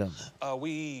 money so, at 'em.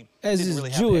 We As didn't is really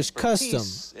have the Jewish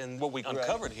expertise in what we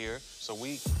uncovered here, so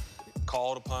we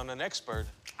called upon an expert.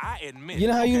 I admit. You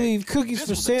know how you okay, leave cookies this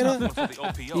for was a tough Santa? one for the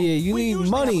OPO. Yeah, you We need usually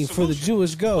money have a for the solution,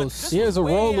 Jewish but ghosts. this Here's was a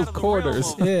way roll out of the realm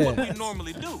quarters. of Yeah. What we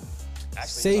normally do. Actually,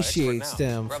 Satiates he's our expert now.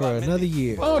 them for Rabbi another Mindy.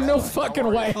 year. Oh, no fucking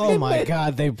way. Oh my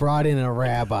God, they brought in a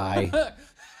rabbi.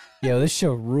 Yo, this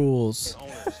show rules.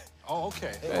 Oh,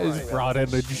 okay. He's brought in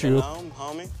a Jew. Shalom,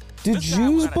 homie. Do This guy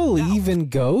Jews without a believe in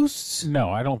ghosts? No,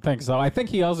 I don't think so. I think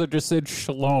he also just said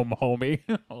shalom, homie.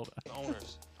 Hold on.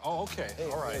 Owners. Oh, okay.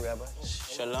 All right.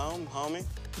 Shalom, homie.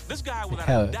 This guy without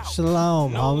Hell, a doubt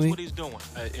shalom, knows homie. what he's doing.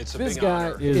 It's a This big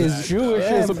guy honor. is that, Jewish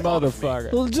as a yeah,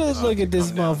 motherfucker. Well, just look at this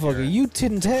come down here motherfucker. and You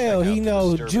couldn't tell he out the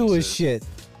know Jewish disturbances. shit.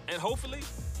 And hopefully,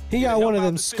 He got help one of out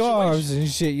them the scarves situation.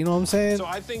 and shit. You know what I'm saying? So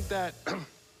I think that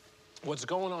what's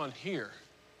going on here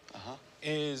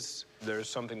is there's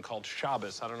something called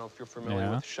Shabbos. I don't know if you're familiar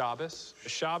Yeah. with Shabbos.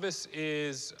 Shabbos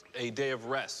is a day of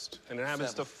rest, and it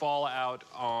happens to fall out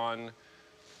on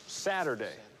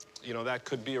Saturday. You know, that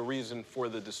could be a reason for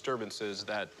the disturbances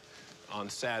that on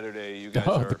Saturday you guys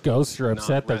Oh, are the ghosts are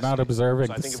upset they're not resting. observing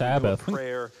So I think Sabbath. If we do a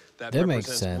prayer that That makes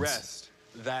represents sense. rest,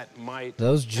 that might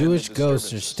Those end the Jewish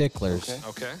ghosts are disturbances. sticklers.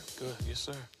 Okay. good, yes,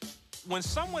 sir. When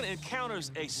someone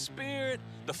encounters a spirit,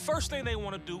 the first thing they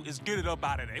want to do is get it up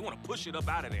out of there. They want to push it up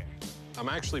out of there. I'm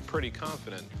actually pretty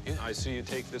confident. I see you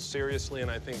take this seriously, and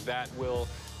I think that will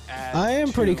add I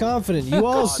am pretty to confident. You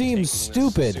all God seem taking this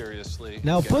stupid. seriously,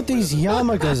 Now getting put rid of these the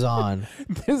yarmulkes on.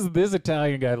 This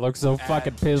Italian guy looks so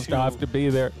fucking pissed to off to be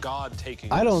there. God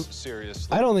taking I don't- this seriously.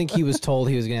 I don't think he was told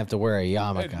he was gonna have to wear a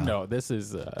yarmulke. No, this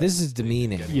is This is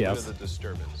demeaning. Getting Yes. rid of the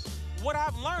disturbance. What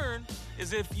I've learned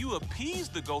is if you appease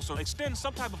the ghost or extend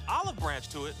some type of olive branch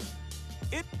to it,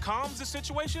 it calms the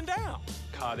situation down.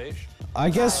 Kaddish,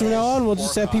 I guess from now on we'll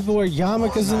just have people wear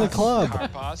yarmulkes in the club.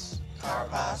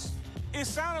 Karpas. It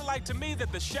sounded like to me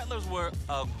that the Shetlers were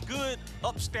a good,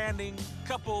 upstanding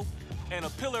couple and a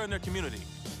pillar in their community.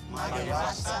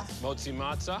 Motzi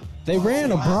Matzah. They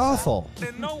ran a brothel.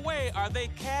 In no way are they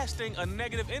casting a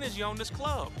negative energy on this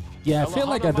club. Yeah, I feel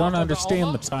like I don't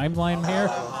understand the timeline here.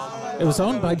 It was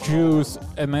owned by Jews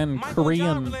and then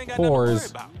Korean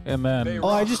whores, and then Oh,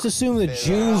 I just assumed the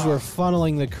Jews were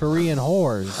funneling the Korean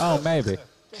whores. oh maybe.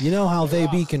 You know how they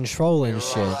be controlling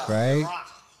shit, right?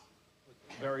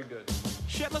 Very good.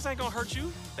 Shetlers ain't gonna hurt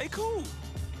you. They cool.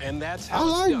 And that's I how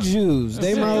it's like done. Jews.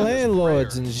 They my Saying this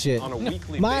landlords prayer and shit. On a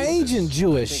weekly My basis, agent I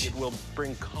Jewish. think it will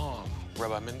bring calm.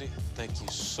 Rabbi Mindy, thank you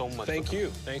so much. Thank you.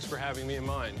 Thanks for having me in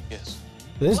mind. Yes.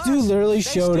 This dude literally They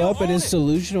showed still up and own his it.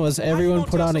 solution was How you everyone gonna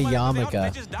put tell on a somebody they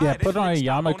yarmulke. just died? Yeah, They put on a didn't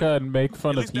stop yarmulke and make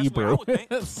fun At of least that's what I Hebrew.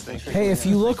 would think. Hey, if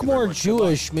you look more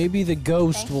Jewish, maybe the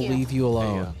ghost will leave you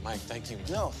alone. Mike, thank you.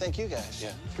 No, thank you guys.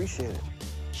 Yeah. Appreciate it.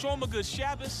 Show them a good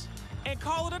Shabbos and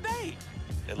call it a day.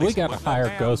 At We least it gotta wasn't no hire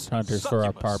damn ghost hunters for our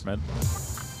succubus. apartment.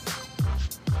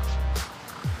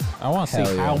 I want to see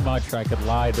Hell yeah. how much I could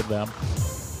lie to them.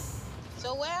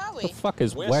 So where are The we? fuck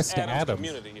is West Adams?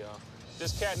 Community, y'all.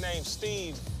 This cat named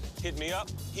Steve hit me up.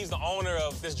 He's the owner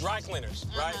of this dry cleaners,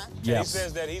 right? And he Yes.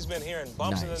 says that he's been hearing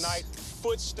bumps in the Nice. night,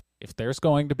 footsteps. If there's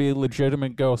going to be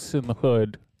legitimate ghosts in the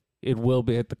hood, it will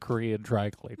be at the Korean dry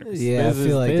cleaners. Yeah, I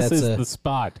feel like this that's is the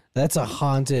spot. That's a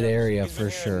haunted area for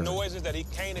He's been sure. hearing noises that he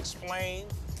can't explain,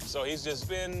 so he's just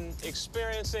been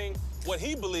experiencing what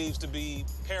he believes to be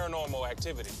paranormal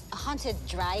activity. Haunted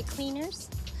dry cleaners?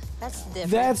 That's different.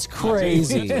 That's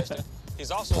crazy. He's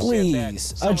also Please, said that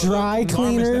some a of the dry garments that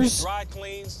he cleaners? dry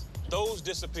cleans, those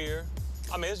disappear.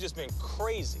 I mean, it's just been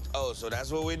crazy. Oh, so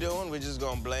that's what we're doing? We're just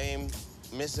gonna blame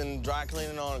missing dry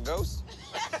cleaning on a ghost?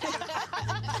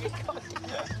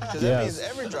 Because that means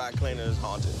every dry cleaner is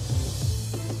haunted.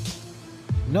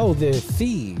 No, they're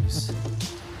thieves.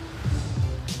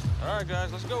 All right,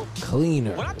 guys, let's go.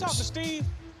 Cleaners. When I talked to Steve,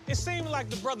 it seemed like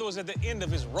the brother was at the end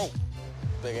of his rope.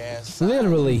 Big ass.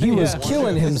 Literally, he was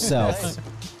killing himself.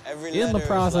 In the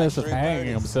process of hanging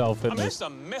himself in I mean, his, there's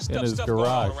some messed in up his stuff going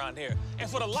on garage. around here. And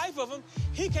for the life of him,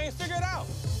 he can't figure it out.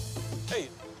 Hey,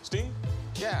 Steve?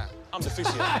 Yeah. I'm the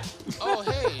aficionado. Oh,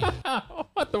 hey.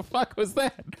 What the fuck was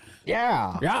that?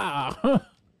 Yeah. Yeah.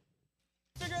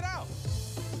 Figure it out.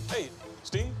 Hey,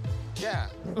 Steve? Yeah.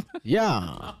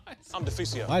 Yeah. I'm the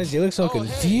aficionado. Why does he look so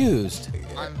confused?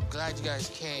 I'm glad you guys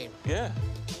came. Yeah.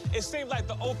 It seemed like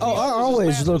the OPO Oh, I was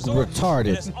always his look last resort, retarded.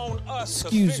 and it's on us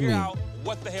Excuse to figure me. out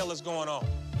what the hell is going on.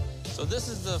 So this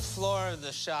is the floor of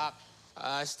the shop.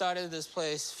 I started this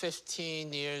place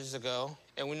 15 years ago,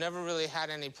 and we never really had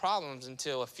any problems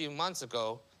until a few months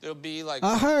ago. There'll be like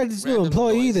I heard this new random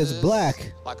employee that's noises,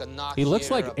 black. like a knock He looks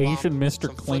here, like a bump, Asian Mr.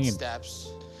 some Clean. footsteps.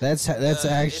 That's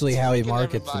actually it's how he freaking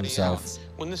markets everybody himself.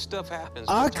 When this stuff happens,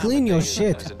 I what time clean of your day is it?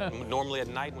 shit. Is it normally at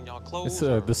night when y'all close? It's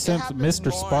or- the sense of happens Mr.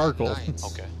 more at Sparkle. night,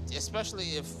 Okay. Especially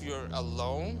if you're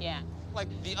alone. Yeah. Like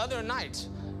the other night,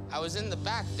 I was in the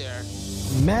back there.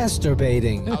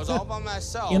 Masturbating. I was all by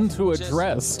myself. Into a just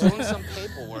dress. Doing some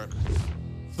paperwork.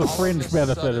 The fringe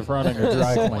benefit of running a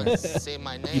dry Someone cleaner. say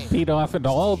my You name. beat off into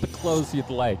all the clothes you'd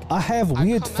like. I have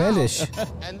weird come fetish.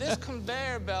 And this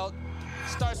conveyor belt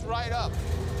starts right up.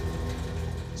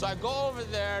 So I go over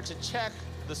there to check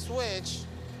the switch,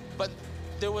 but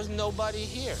there was nobody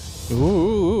here.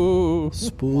 Ooh.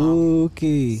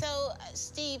 Spooky. So,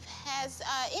 Steve, has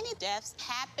any deaths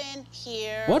happened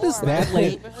here? What is or that, around the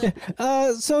lady?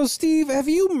 neighborhood? So Steve, have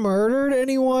you murdered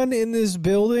anyone in this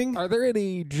building? Are there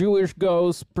any Jewish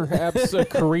ghosts, perhaps a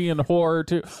Korean horror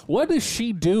too? What does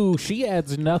she do? She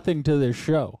adds nothing to this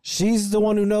show. She's the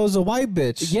one who knows a white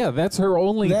bitch. Yeah, that's her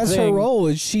only That's thing. her role,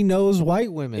 is she knows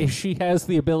white women. Is she has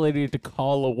the ability to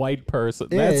call a white person.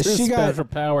 Yeah, That's her she special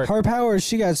got, power. Her power is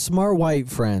she got smart white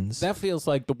friends. That feels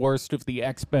like the worst of the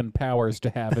X-Men powers to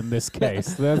have in this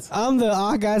case.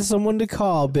 I got someone to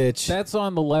call, bitch. That's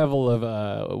on the level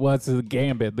of what's the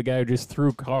Gambit, the guy who just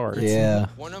threw cards. Yeah.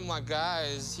 One of my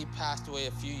guys, he passed away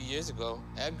a few years ago.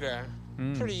 Edgar,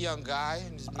 pretty young guy.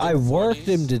 In his I worked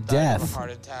him to mid-40s, died of death. a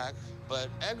heart attack. But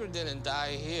Edgar didn't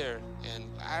die here, and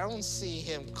I don't see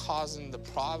him causing the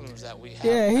problems that we have.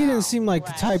 Yeah, he now. didn't seem like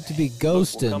the type to be We'll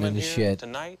ghosting come in and here shit.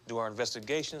 tonight, do our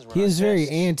investigations. run He our is very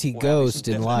tests. anti-ghost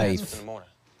We'll in have you some life. definite answers in the morning.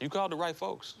 You called the right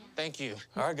folks. Thank you.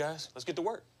 All right, guys, let's get to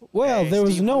work. Well, there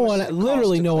was Steve, no how much one, does it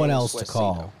literally cost to no one clean a else to sweat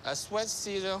call. A sweat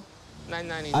cedar,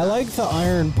 $9.99. I like the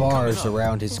iron bars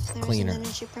around his If there's cleaner. an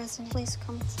energy present, please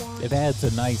come forward. It adds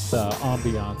a nice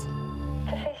ambiance.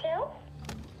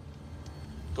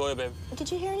 Go ahead, baby.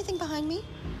 Did you hear anything behind me?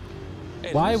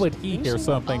 Hey, Why listen. would he hear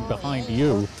something behind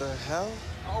you? What the hell?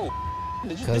 Oh,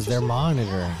 did you Because they're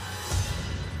monitoring.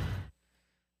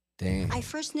 Dang. I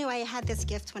first knew I had this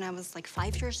gift when I was like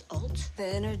 5 years old. The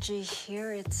energy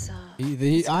here, it's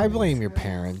I blame your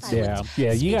parents. Yeah,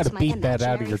 you got to beat that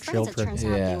out of your children. It turns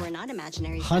out they were not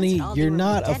imaginary Honey, friends at all. They you're were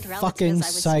not a dead relatives fucking I was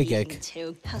speaking psychic.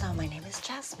 to. Hello, my name is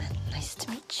Jasmine. Nice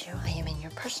to meet you. I am in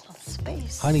your personal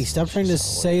space. Honey, stop trying to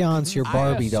seance your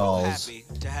Barbie dolls. I am so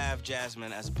happy to have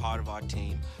Jasmine as a part of our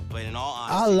team, but in all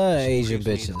I honesty, love she Asian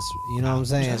creeps me bitches. You know what I'm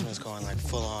saying? Jasmine's going like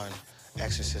full on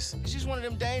exorcist. She's one of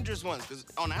them dangerous ones, because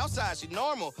on the outside, she's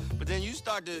normal, but then you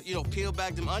start to, peel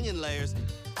back them onion layers.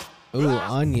 Ooh,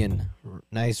 onion.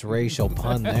 Nice racial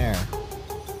pun there.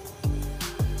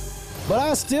 But I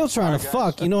was still trying to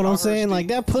fuck, you know what I'm saying? Like,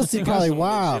 that pussy Got probably some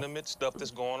wild. legitimate stuff that's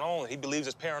going on. He believes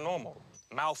it's paranormal.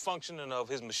 Malfunctioning of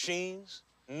his machines,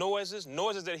 noises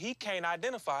that he can't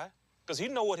identify because he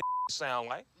know what his sound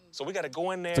like. So we got to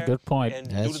go in there. That's a good point. And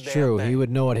do That's the damn true. thing. He would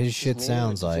know what his shit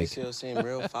sounds like. DeFicio seemed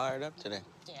real fired up today.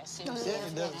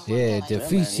 Yeah,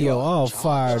 DeFicio all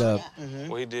fired up.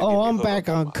 Well, he did Oh, get me I'm hooked back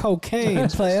up. on cocaine,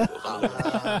 player.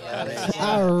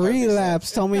 I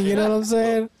relapsed, homie, you know what I'm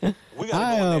saying? We gotta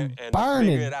I go in am there and figure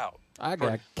burning. it out. I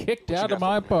got kicked out of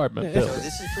my apartment building. So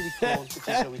this is pretty cool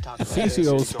because we talked about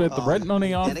Ficio spent the rent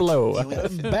money on blow.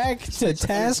 Back to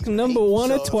task number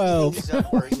 1 of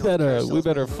 12. we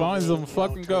better find some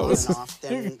fucking ghosts.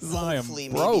 'Cause I am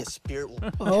broke.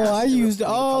 Oh, I used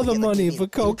all the money for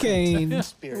cocaine.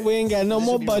 We ain't got no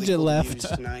more budget left.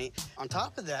 Tonight. On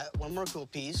top of that, one more cool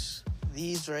piece.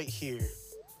 These right here.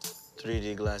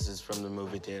 3D glasses from the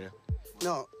movie theater.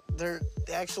 No, they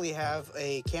actually have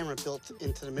a camera built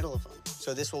into the middle of them.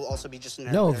 So this will also be just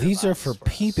an No, these are for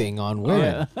peeping on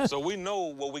women. So we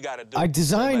know what we got to do. I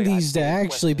designed these to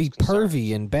actually be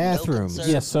pervy in bathrooms.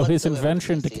 Yes, so his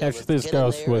invention to catch this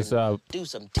ghost was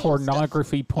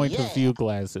pornography point of view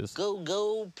glasses.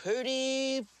 Go,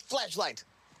 pretty flashlight.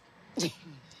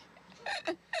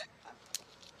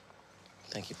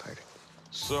 Thank you, Purdy.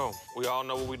 So we all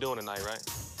know what we're doing tonight, right?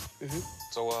 Mm-hmm.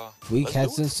 So we let's do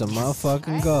catching it. some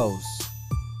motherfucking ghosts.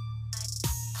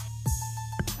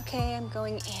 Okay, I'm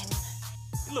going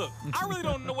in. Look, I really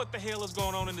don't know what the hell is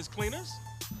going on in this cleaners.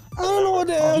 I don't know what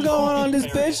the hell going on this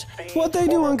bitch. What they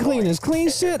doing cleaners? Clean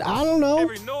shit? I don't know.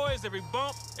 Every noise, every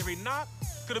bump, every knock.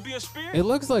 Could it be a spirit? It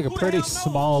looks like a pretty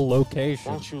small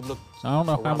location. I don't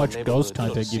know how much ghost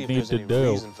hunting you need to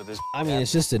do. I mean,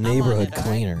 it's just a neighborhood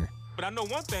cleaner. But I know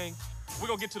one thing. We're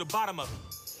going to get to the bottom of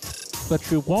it. But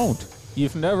you won't.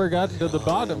 You've never gotten to the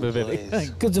bottom of anything.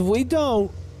 Because if we don't,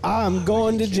 I'm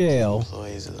going to jail.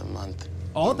 Employees of the month.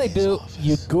 All they do,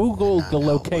 you Google the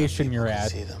location you're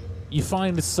at, you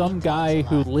find some guy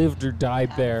who lived or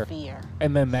died there,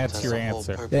 and then that's your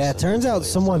answer. Yeah, it turns out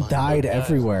someone died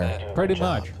everywhere. Pretty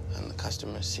much. And the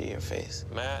customers see your face,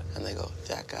 and they go,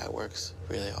 that guy works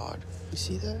really hard. You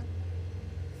see that?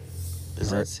 Is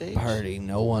that Sage? Party,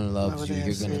 no one loves you.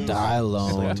 You're gonna die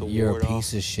alone. You're a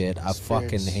piece of shit. I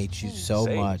fucking hate you so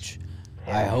much.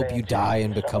 I hope you die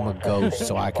and become a ghost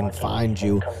so I can find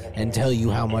you and tell you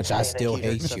how much I still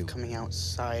hate you. Coming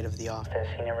outside of the office.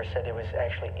 He never said it was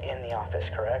actually in the office,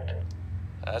 correct?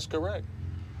 That's correct.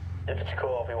 If it's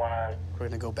cool, if we want to... We're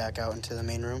going to go back out into the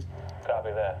main room.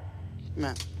 Copy that.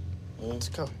 Matt, let's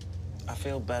go. I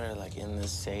feel better like in the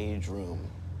Sage room.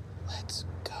 Let's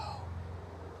go.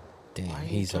 Damn, Why are you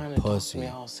he's a trying to talk to pussy. me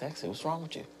all sexy? What's wrong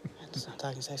with you? It's not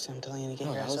talking sexy. I'm telling you to get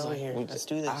No, your that ass was over like, here. Let's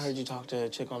do this. I heard you talk to a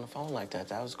chick on the phone like that.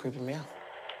 That was creeping me out.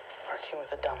 Working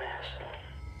with a dumbass.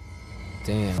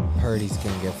 Damn, Purdy's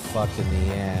gonna get fucked in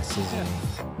the ass, isn't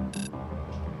he?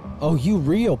 Oh, you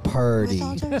real Purdy. With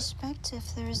all due respect,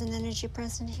 if there is an energy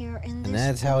present here in this And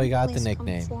that's how he got the please come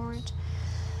nickname. forward.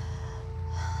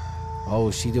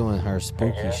 Oh, she doing her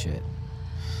spooky shit.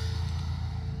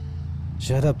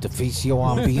 Shut up, Deficio.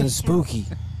 I'm being spooky.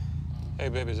 Hey,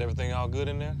 baby, is everything all good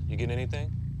in there? You getting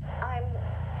anything?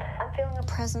 I'm feeling a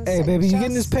presence. Hey, that baby, you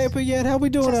getting this just- paper yet? How we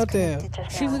doing out there?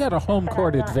 She's got a home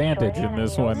court advantage in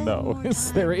this one, though.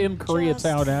 They're in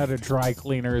Koreatown out of dry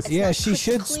cleaners. Yeah, she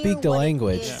should speak the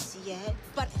language. Yet,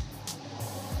 but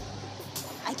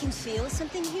I can feel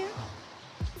something here.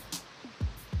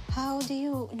 How do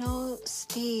you know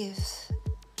Steve?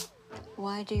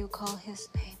 Why do you call his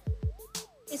name?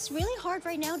 It's really hard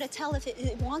right now to tell if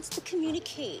it wants to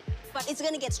communicate. But it's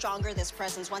gonna get stronger, this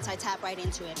presence, once I tap right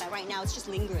into it. But right now, it's just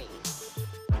lingering.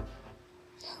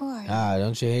 Who are you? Ah,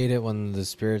 don't you hate it when the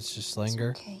spirits just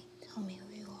linger? Okay, tell me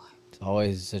who you are. It's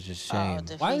always such a shame.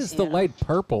 Why is the light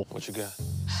purple? What you got?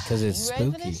 Because it's You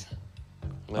ready for spooky. this?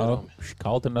 Oh, she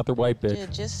called another white bitch. Yeah,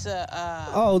 just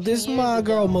Oh, this my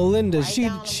girl Melinda. She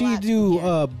do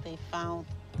they found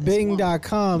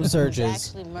Bing.com searches.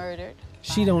 actually murdered.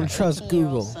 She don't trust 18-year-old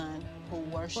Google. son who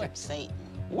worshipped Satan.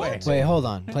 What? Wait, hold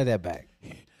on. Play that back.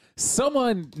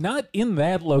 Someone not in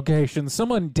that location,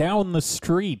 someone down the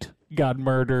street got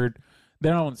murdered. They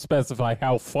don't specify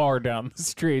how far down the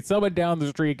street. Someone down the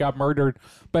street got murdered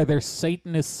by their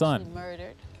Satanist son.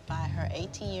 Murdered by her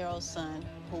 18-year-old son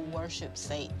who worshipped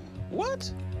Satan.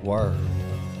 What? Word.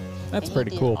 That's And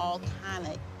pretty he did cool. all kind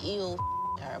of ill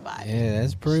to her body. Yeah,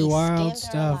 that's pretty He wild skinned her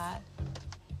stuff. alive.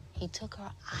 He took her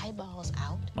eyeballs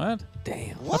out. What?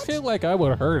 Damn. I feel like I would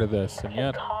have heard of this, and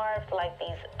yet Carved like these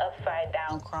upside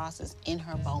down crosses in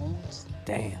her bones.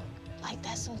 Damn. Like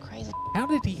that's some crazy. how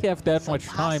did he have that much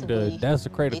time to possibly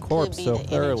desecrate a it corpse could be so the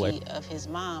thoroughly? energy of his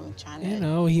mom trying You to.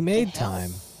 know, he made time.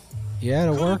 You had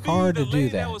to work hard to do Lady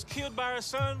that. that was killed by her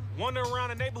son, wandering around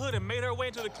the neighborhood and made her way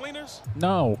into the cleaners?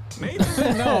 No. Maybe.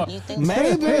 No. You think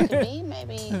Maybe. that could be?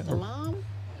 Maybe the mom.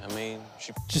 I mean,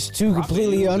 she Just two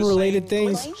completely unrelated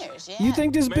things. Cleaners, yeah. You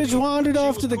think this bitch wandered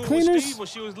off to the cleaners? when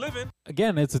she was living.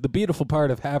 Again, it's the beautiful part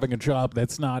of having a job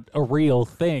that's not a real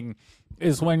thing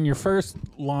is when your first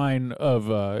line of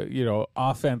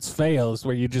offense fails,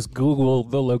 where you just Google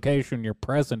the location you're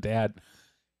present at.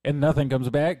 and nothing comes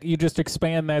back, you just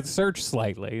expand that search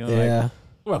slightly. You're Yeah. like,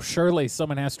 well, surely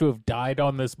someone has to have died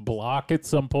on this block at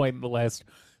some point in the last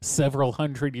several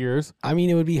hundred years. I mean,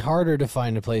 it would be harder to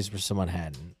find a place where someone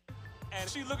hadn't. And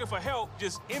she's looking for help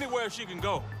just anywhere she can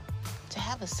go. To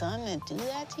have a son that do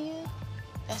that to you,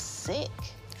 that's sick.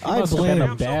 I must have blame been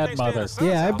a bad mother.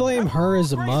 Yeah, I blame her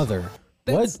as a mother.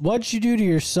 What'd you do to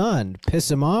your son? Piss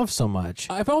him off so much?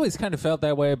 I've always kind of felt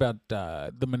that way about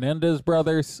the Menendez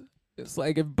brothers. It's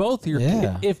like if both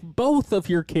of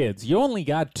your kids, you only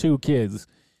got 2 kids,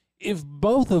 if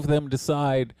both of them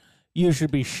decide you should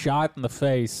be shot in the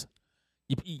face,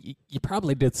 you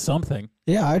probably did something.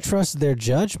 Yeah, I trust their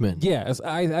judgment. Yes,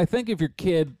 I think if your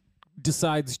kid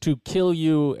decides to kill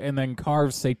you and then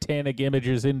carve satanic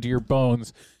images into your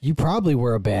bones, you probably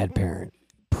were a bad parent.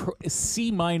 C-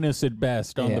 at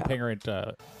best on the parent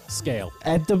scale.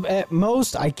 At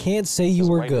most, I can't say you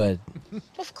were good.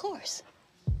 Of course.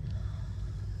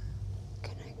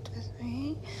 Connect with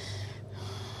me.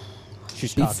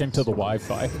 She's talking to the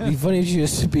Wi-Fi. It'd be funny if she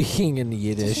was speaking in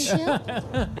Yiddish.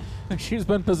 She's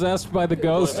been possessed by the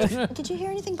ghost. Did you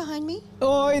hear anything behind me?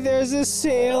 Oi, there's a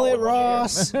sale at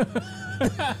Ross.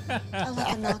 I'll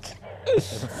let them knock. They've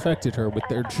infected her with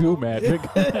their Jew magic.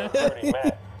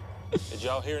 Did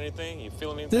y'all hear anything? You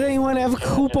feel anything? Did anyone have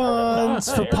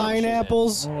coupons for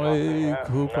pineapples? Oi,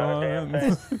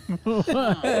 coupons.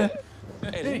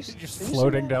 He's just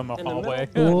floating down the hallway.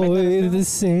 Oi, the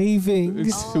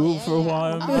savings. 2 for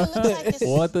 1.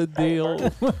 What a deal.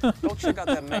 Go check out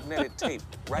that magnetic tape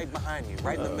right behind you,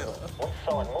 right in the middle. What's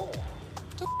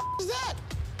that?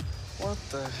 What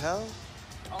the hell?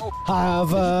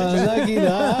 Have a lucky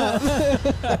night.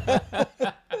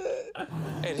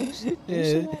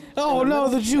 Yeah. Oh no,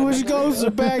 the Jewish ghosts are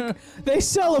back. They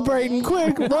celebrating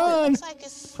quick, run.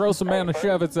 Throw some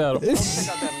Manischewitz at them. Check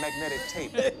out that magnetic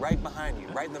tape right behind you,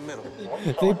 right in the middle.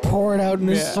 They pour it out in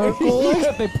a circle.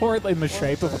 Yeah, they pour it in the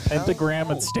shape of a pentagram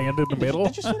and stand in the middle.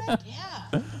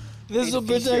 This will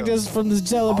protect us from the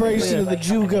celebration of the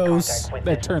Jew ghosts.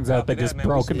 That turns out they just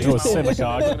broke into a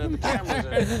synagogue.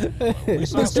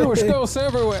 There's Jewish ghosts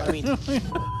everywhere. Hey,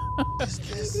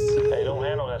 don't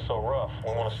handle that so rough.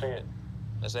 We want to see it.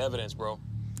 That's evidence, bro.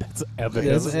 That's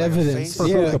evidence. That's evidence. For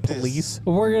Yeah. the police.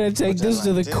 We're gonna take this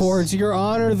to the courts. Your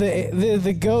Honor,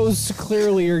 the ghosts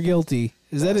clearly are guilty.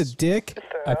 Is that a dick?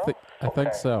 I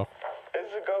think so.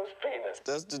 It's a ghost penis.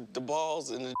 That's the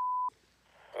balls and the.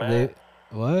 They,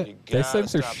 what? They said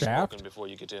they're Stop shaft. smoking before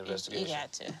you get to You investigation.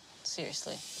 got to.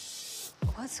 Seriously.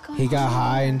 What's going He got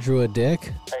high and drew a dick.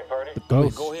 Hey, Birdie. The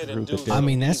ghost Go ahead drew and the do dick. I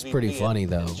mean, that's EVP pretty funny,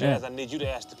 though. And Jazz, I need you to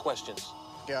ask the questions.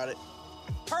 Got it.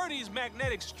 Purdy's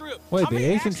magnetic strip. Wait, I the mean,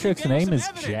 Asian actually chick's gave you name some is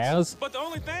evidence. Jazz? But the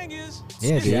only thing is,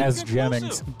 Yeah, it's dude. Jazz inconclusive.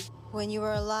 Jennings. When you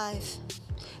were alive,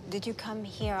 did you come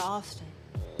here often?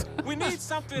 We need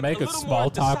something Make a a little small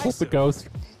more talk with the decisive. ghost.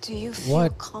 Do you feel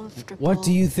What? comfortable? What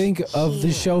do you think of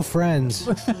the show Friends?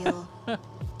 Feel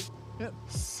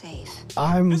safe.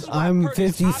 I'm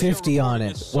 50-50 on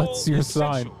it. What's your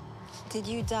sign? Did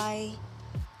you die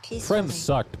peacefully? Friends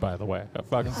sucked, by the way. I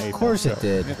fucking hate Of course that it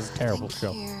did. show. It was a terrible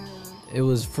show. It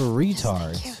was for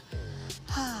retards.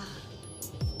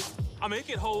 I mean, it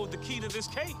could hold the key to this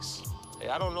case. Hey,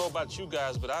 I don't know about you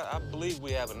guys, but I believe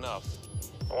we have enough.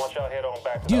 I want y'all head on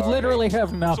back to You the literally have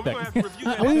So we're nothing. gonna have to review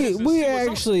that evidence and We see what's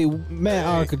actually met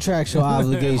our contractual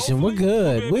obligation. We're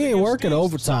good. We ain't working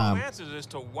overtime. answers as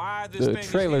to why this The thing is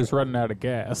trailer's running out of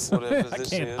gas. Whatever I this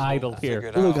can't is, idle we'll figure here.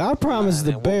 it Look, out. I promise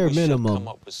the And bare we should minimum. come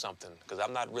up with something, because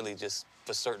I'm not really just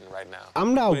for certain right now. I'm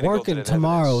We not need to go working through that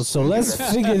tomorrow, evidence. so let's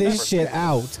figure this shit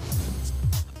out.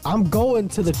 I'm going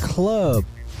to the club.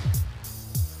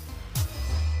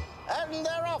 And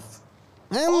they're off.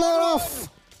 And they're off.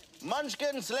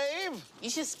 Munchkin slave. You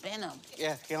should spin them.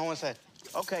 Yeah, get on one side.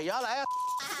 Okay, y'all ass.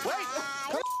 Wait.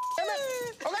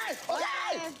 Come on. Okay.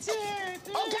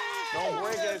 Don't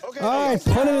break it. Okay. All right,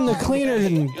 put him in the cleaner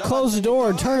and close the door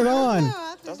and turn it on.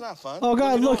 That's not fun. Oh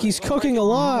God, look, he's cooking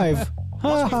alive. Ha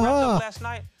Once we ha wrapped up ha. last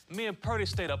night, me and Purdy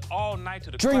stayed up all night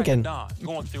to the Drinking. crack of dawn,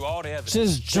 going through all the evidence.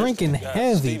 Just drinking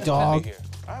heavy, dog.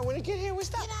 All right, when you get here, we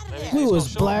stop. We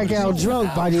was blackout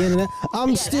drunk by the end of that.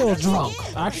 I'm still drunk.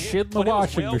 I shit in the But it was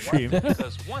washing well machine. worth it,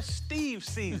 because once Steve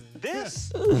sees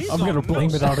this, he's I'm gonna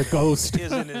blame it on a ghost.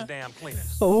 Is in his damn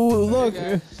cleaners. Oh, look,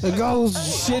 the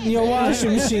ghost shit in your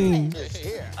washing machine.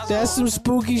 That's some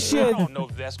spooky I shit. don't know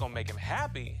if that's gonna make him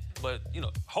happy, but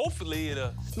hopefully it'll.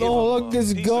 give Oh, him look, a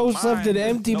this peace ghost of left mind an to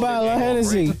empty know that bottle he of ain't gonna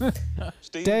Hennessy. break.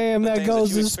 Steve, Damn, the that things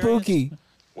ghost you is experienced, spooky.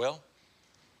 Well,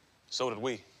 so did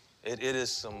we. It is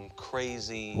some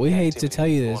crazy. We hate to activity tell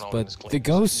you going this, on in but this the clinic.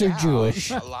 ghosts are Jewish.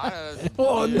 A lot of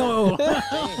Oh no!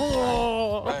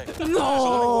 Right.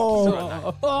 No!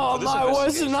 Oh, my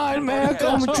worst nightmare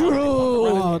come true.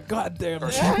 Oh, goddamn Yeah,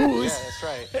 that's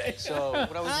right. So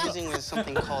what I was using was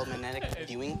something called magnetic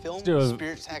viewing film. Dude,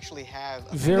 Spirits actually have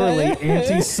a very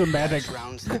anti-Semitic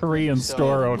Korean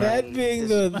store owner. That being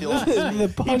the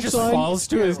punchline. He just falls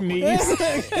to his knees.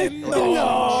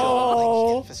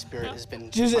 No. If a spirit has been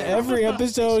Just every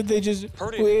episode, they just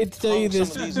wait to tell you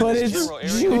this, but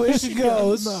it's Jewish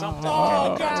ghosts.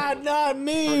 Oh God, not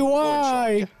me!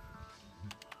 Why?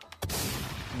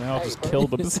 Now I'll just kill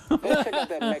themselves.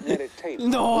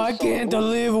 No, I can't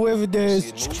live with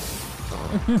this.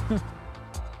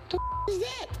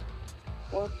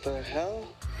 What the hell?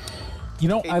 You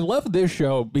know, I love this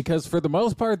show because for the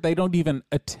most part, they don't even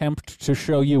attempt to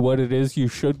show you what it is you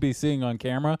should be seeing on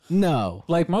camera. No.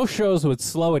 Like most shows would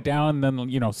slow it down and then,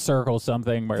 you know, circle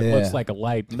something where it looks like a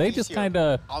light. And they just kind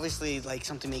of... Obviously, like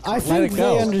something they I think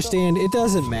they understand it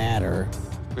doesn't matter.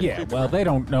 Yeah, well, they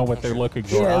don't know what they're looking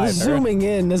for Yeah, either. zooming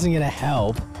in isn't going to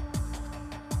help.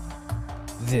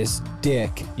 This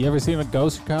dick. You ever seen a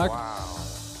ghost cock? Wow.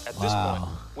 At this point,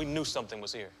 we knew something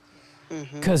was here.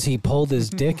 Because he pulled his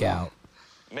dick out.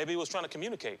 Maybe he was trying to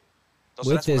communicate. So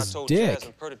With that's when I his told dick. Chaz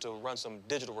and Purdy to run some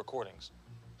digital recordings.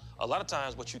 A lot of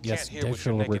times what you Yes, can't hear with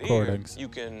your digital naked recordings. ear, you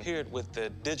can hear it with the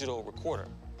digital recorder,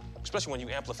 especially when you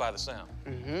amplify the sound.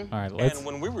 All right, let's... And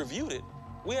when we reviewed it,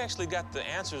 we actually got the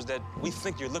answers that we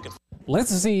think you're looking for. Let's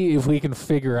see if we can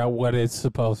figure out what it's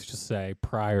supposed to say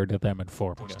prior to them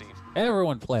informing us.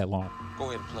 Everyone play along. Go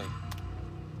ahead and play.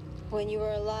 When you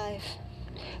were alive,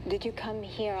 did you come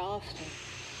here often?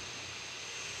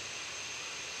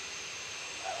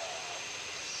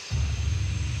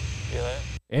 Yeah.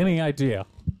 Any idea?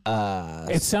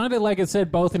 It sounded like it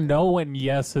said both no and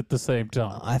yes at the same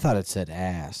time. I thought it said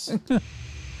ass.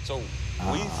 So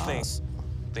we think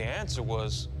the answer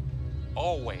was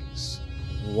always.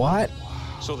 What?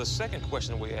 So the second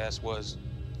question we asked was,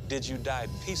 did you die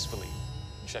peacefully?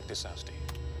 Check this out, Steve.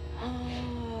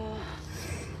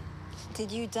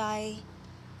 Did you die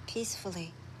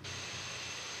peacefully?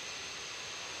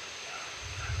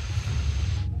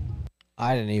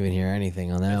 I didn't even hear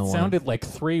anything on that It one. sounded like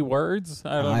 3 words.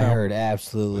 I don't know. I heard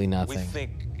absolutely We nothing.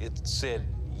 think it said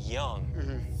young.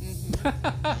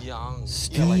 Young.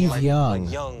 Steve Young.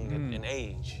 Like young in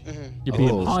age. You're being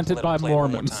Oh. haunted Let by it play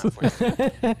one more Mormons. time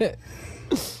for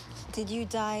you. Did you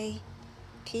die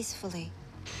peacefully?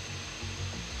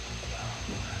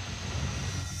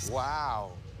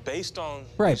 Wow. Based on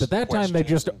Right, this but that time they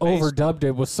just question, based- overdubbed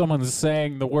it with someone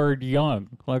saying the word young.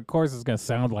 Well, of course it's going to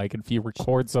sound like it if you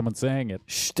record someone saying it.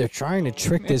 Shh, they're trying to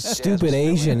trick this stupid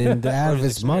Asian into out of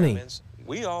his money.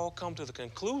 We all come to the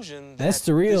conclusion That's that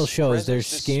the real this show is they're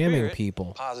presence, this scamming spirit,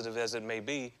 people. positive as it may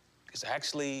be, is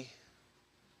actually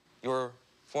your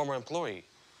former employee.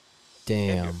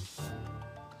 Damn.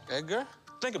 Edgar?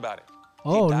 Think about it.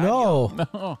 Oh died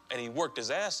no. And he worked his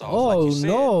ass off. Oh like you said.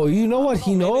 no. You know what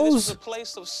he Maybe this was knows? a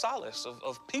place of solace,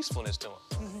 of peacefulness to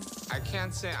him. I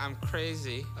can't say I'm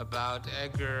crazy about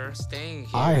Edgar staying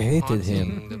here. I hated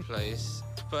haunting him. the place,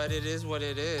 but it is what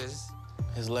it is.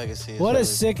 His legacy. What a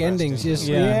sick ending. Just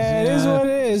yeah, it is what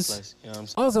it is.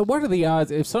 Also, what are the odds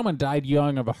if someone died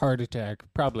young of a heart attack,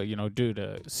 probably, you know, due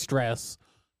to stress,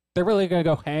 they're really going to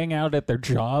go hang out at their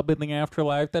job in the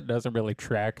afterlife? That doesn't really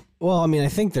track. Well, I mean, I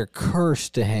think they're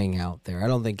cursed to hang out there. I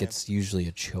don't think it's usually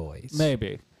a choice.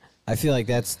 Maybe. I feel like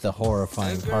that's the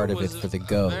horrifying Edgar part of it was for the a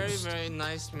ghost. very, very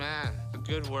nice man. A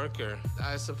good worker.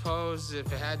 I suppose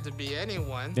if it had to be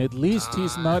anyone, At least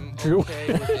he's not Jewish.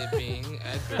 okay with it being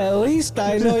Edgar. At least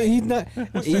I know he's not.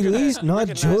 At least not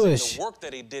Recognizing Jewish. The work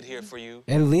that he did here for you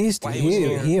At least while he was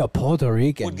here he a Puerto would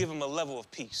Rican, give him a level of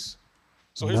peace.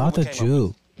 So here's not what a we came up Jew.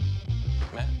 with.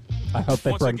 Matt, I hope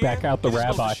they once bring again, back out the it just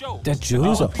goes to rabbi. show The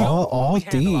Jews are all we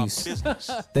handle our thieves.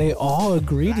 business. They all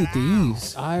agree to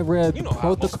thieves. I read You know how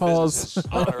most protocols.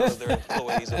 businesses honor their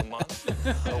employees of the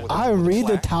month. Or with I a read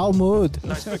the plaque. Talmud.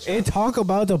 Nice picture. It talk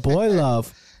about the boy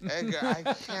love. Edgar, I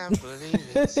can't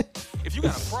believe it. If you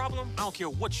got a problem, I don't care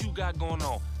what you got going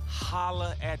on.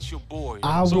 Holla at your boy.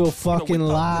 I will fucking we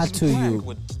thought lie this to plaque you.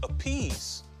 Would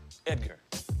appease Edgar.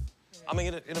 I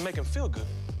mean, it'll make him feel good.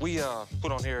 We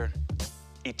put on here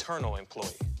eternal employee.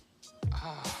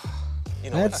 You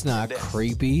know, That's after not death.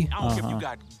 creepy. I don't care if you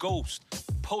got ghosts,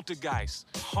 poltergeists,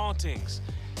 hauntings,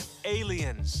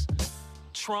 aliens,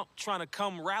 Trump trying to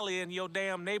come rally in your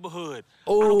damn neighborhood.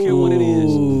 I don't care what it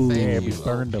is. Damn, he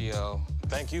burned him. Yo.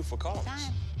 Thank you for calling us.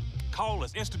 Call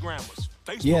us, Instagram us,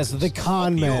 Facebook Yes, us. the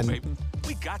con OPO, men. baby.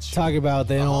 We got you. Talk about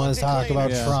they don't want to talk about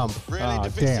Yeah. Trump. Really, Oh,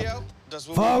 DeFicio? damn.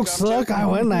 Folks, look, I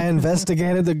went and I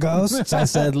investigated the ghosts. I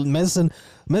said, listen,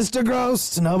 Mr.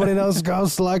 Ghost, nobody knows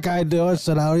ghosts like I do. I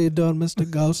said, how are you doing, Mr.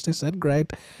 Ghost? He said,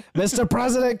 great. Mr.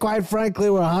 President, quite frankly,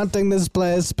 we're haunting this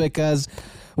place because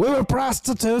we were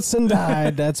prostitutes and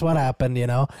died. That's what happened, you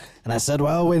know. And I said,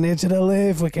 well, we need you to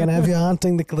leave. We can't have you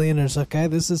haunting the cleaners, okay?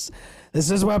 This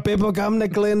is where people come to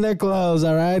clean their clothes,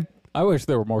 all right? I wish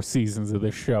there were more seasons of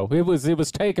this show. It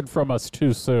was taken from us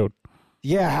too soon.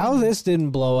 Yeah, how this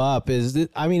didn't blow up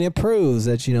it proves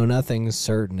that, nothing's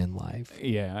certain in life.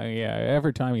 Yeah.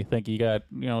 Every time you think you got,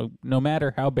 no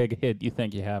matter how big a hit you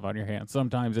think you have on your hands,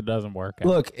 sometimes it doesn't work out.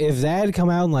 Look, if that had come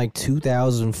out in like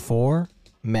 2004,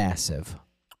 massive.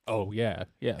 Oh, yeah.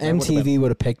 MTV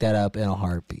would have picked that up in a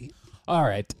heartbeat. All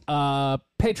right.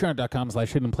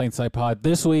 Patreon.com/HiddenPlainSightPod.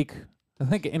 This week, I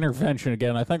think intervention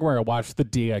again. I think we're going to watch the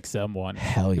DXM one.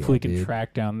 Hell yeah, if we can dude.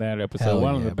 track down that episode. Hell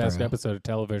One of yeah, the best bro. episodes of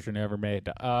television ever made.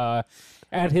 At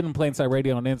Hidden Plain Sight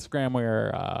Radio on Instagram. We're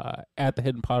at The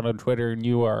Hidden Pod on Twitter. And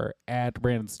you are at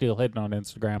Brandon Steele Hidden on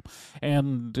Instagram.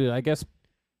 And I guess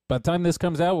by the time this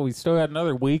comes out, we still got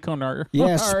another week on our...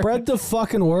 Yeah, spread the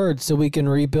fucking word so we can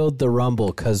rebuild the Rumble,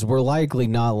 because we're likely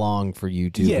not long for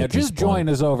YouTube. Yeah, at this just join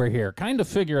point. us over here. Kind of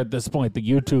figure at this point the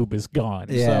YouTube is gone.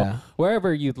 Yeah. So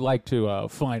wherever you'd like to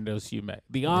find us, you may.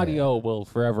 The audio will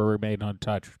forever remain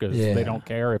untouched because they don't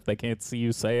care if they can't see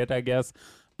you say it, I guess.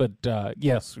 But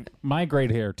yes,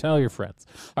 migrate here. Tell your friends.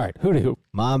 All right, hooty-hoo.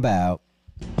 Mom out.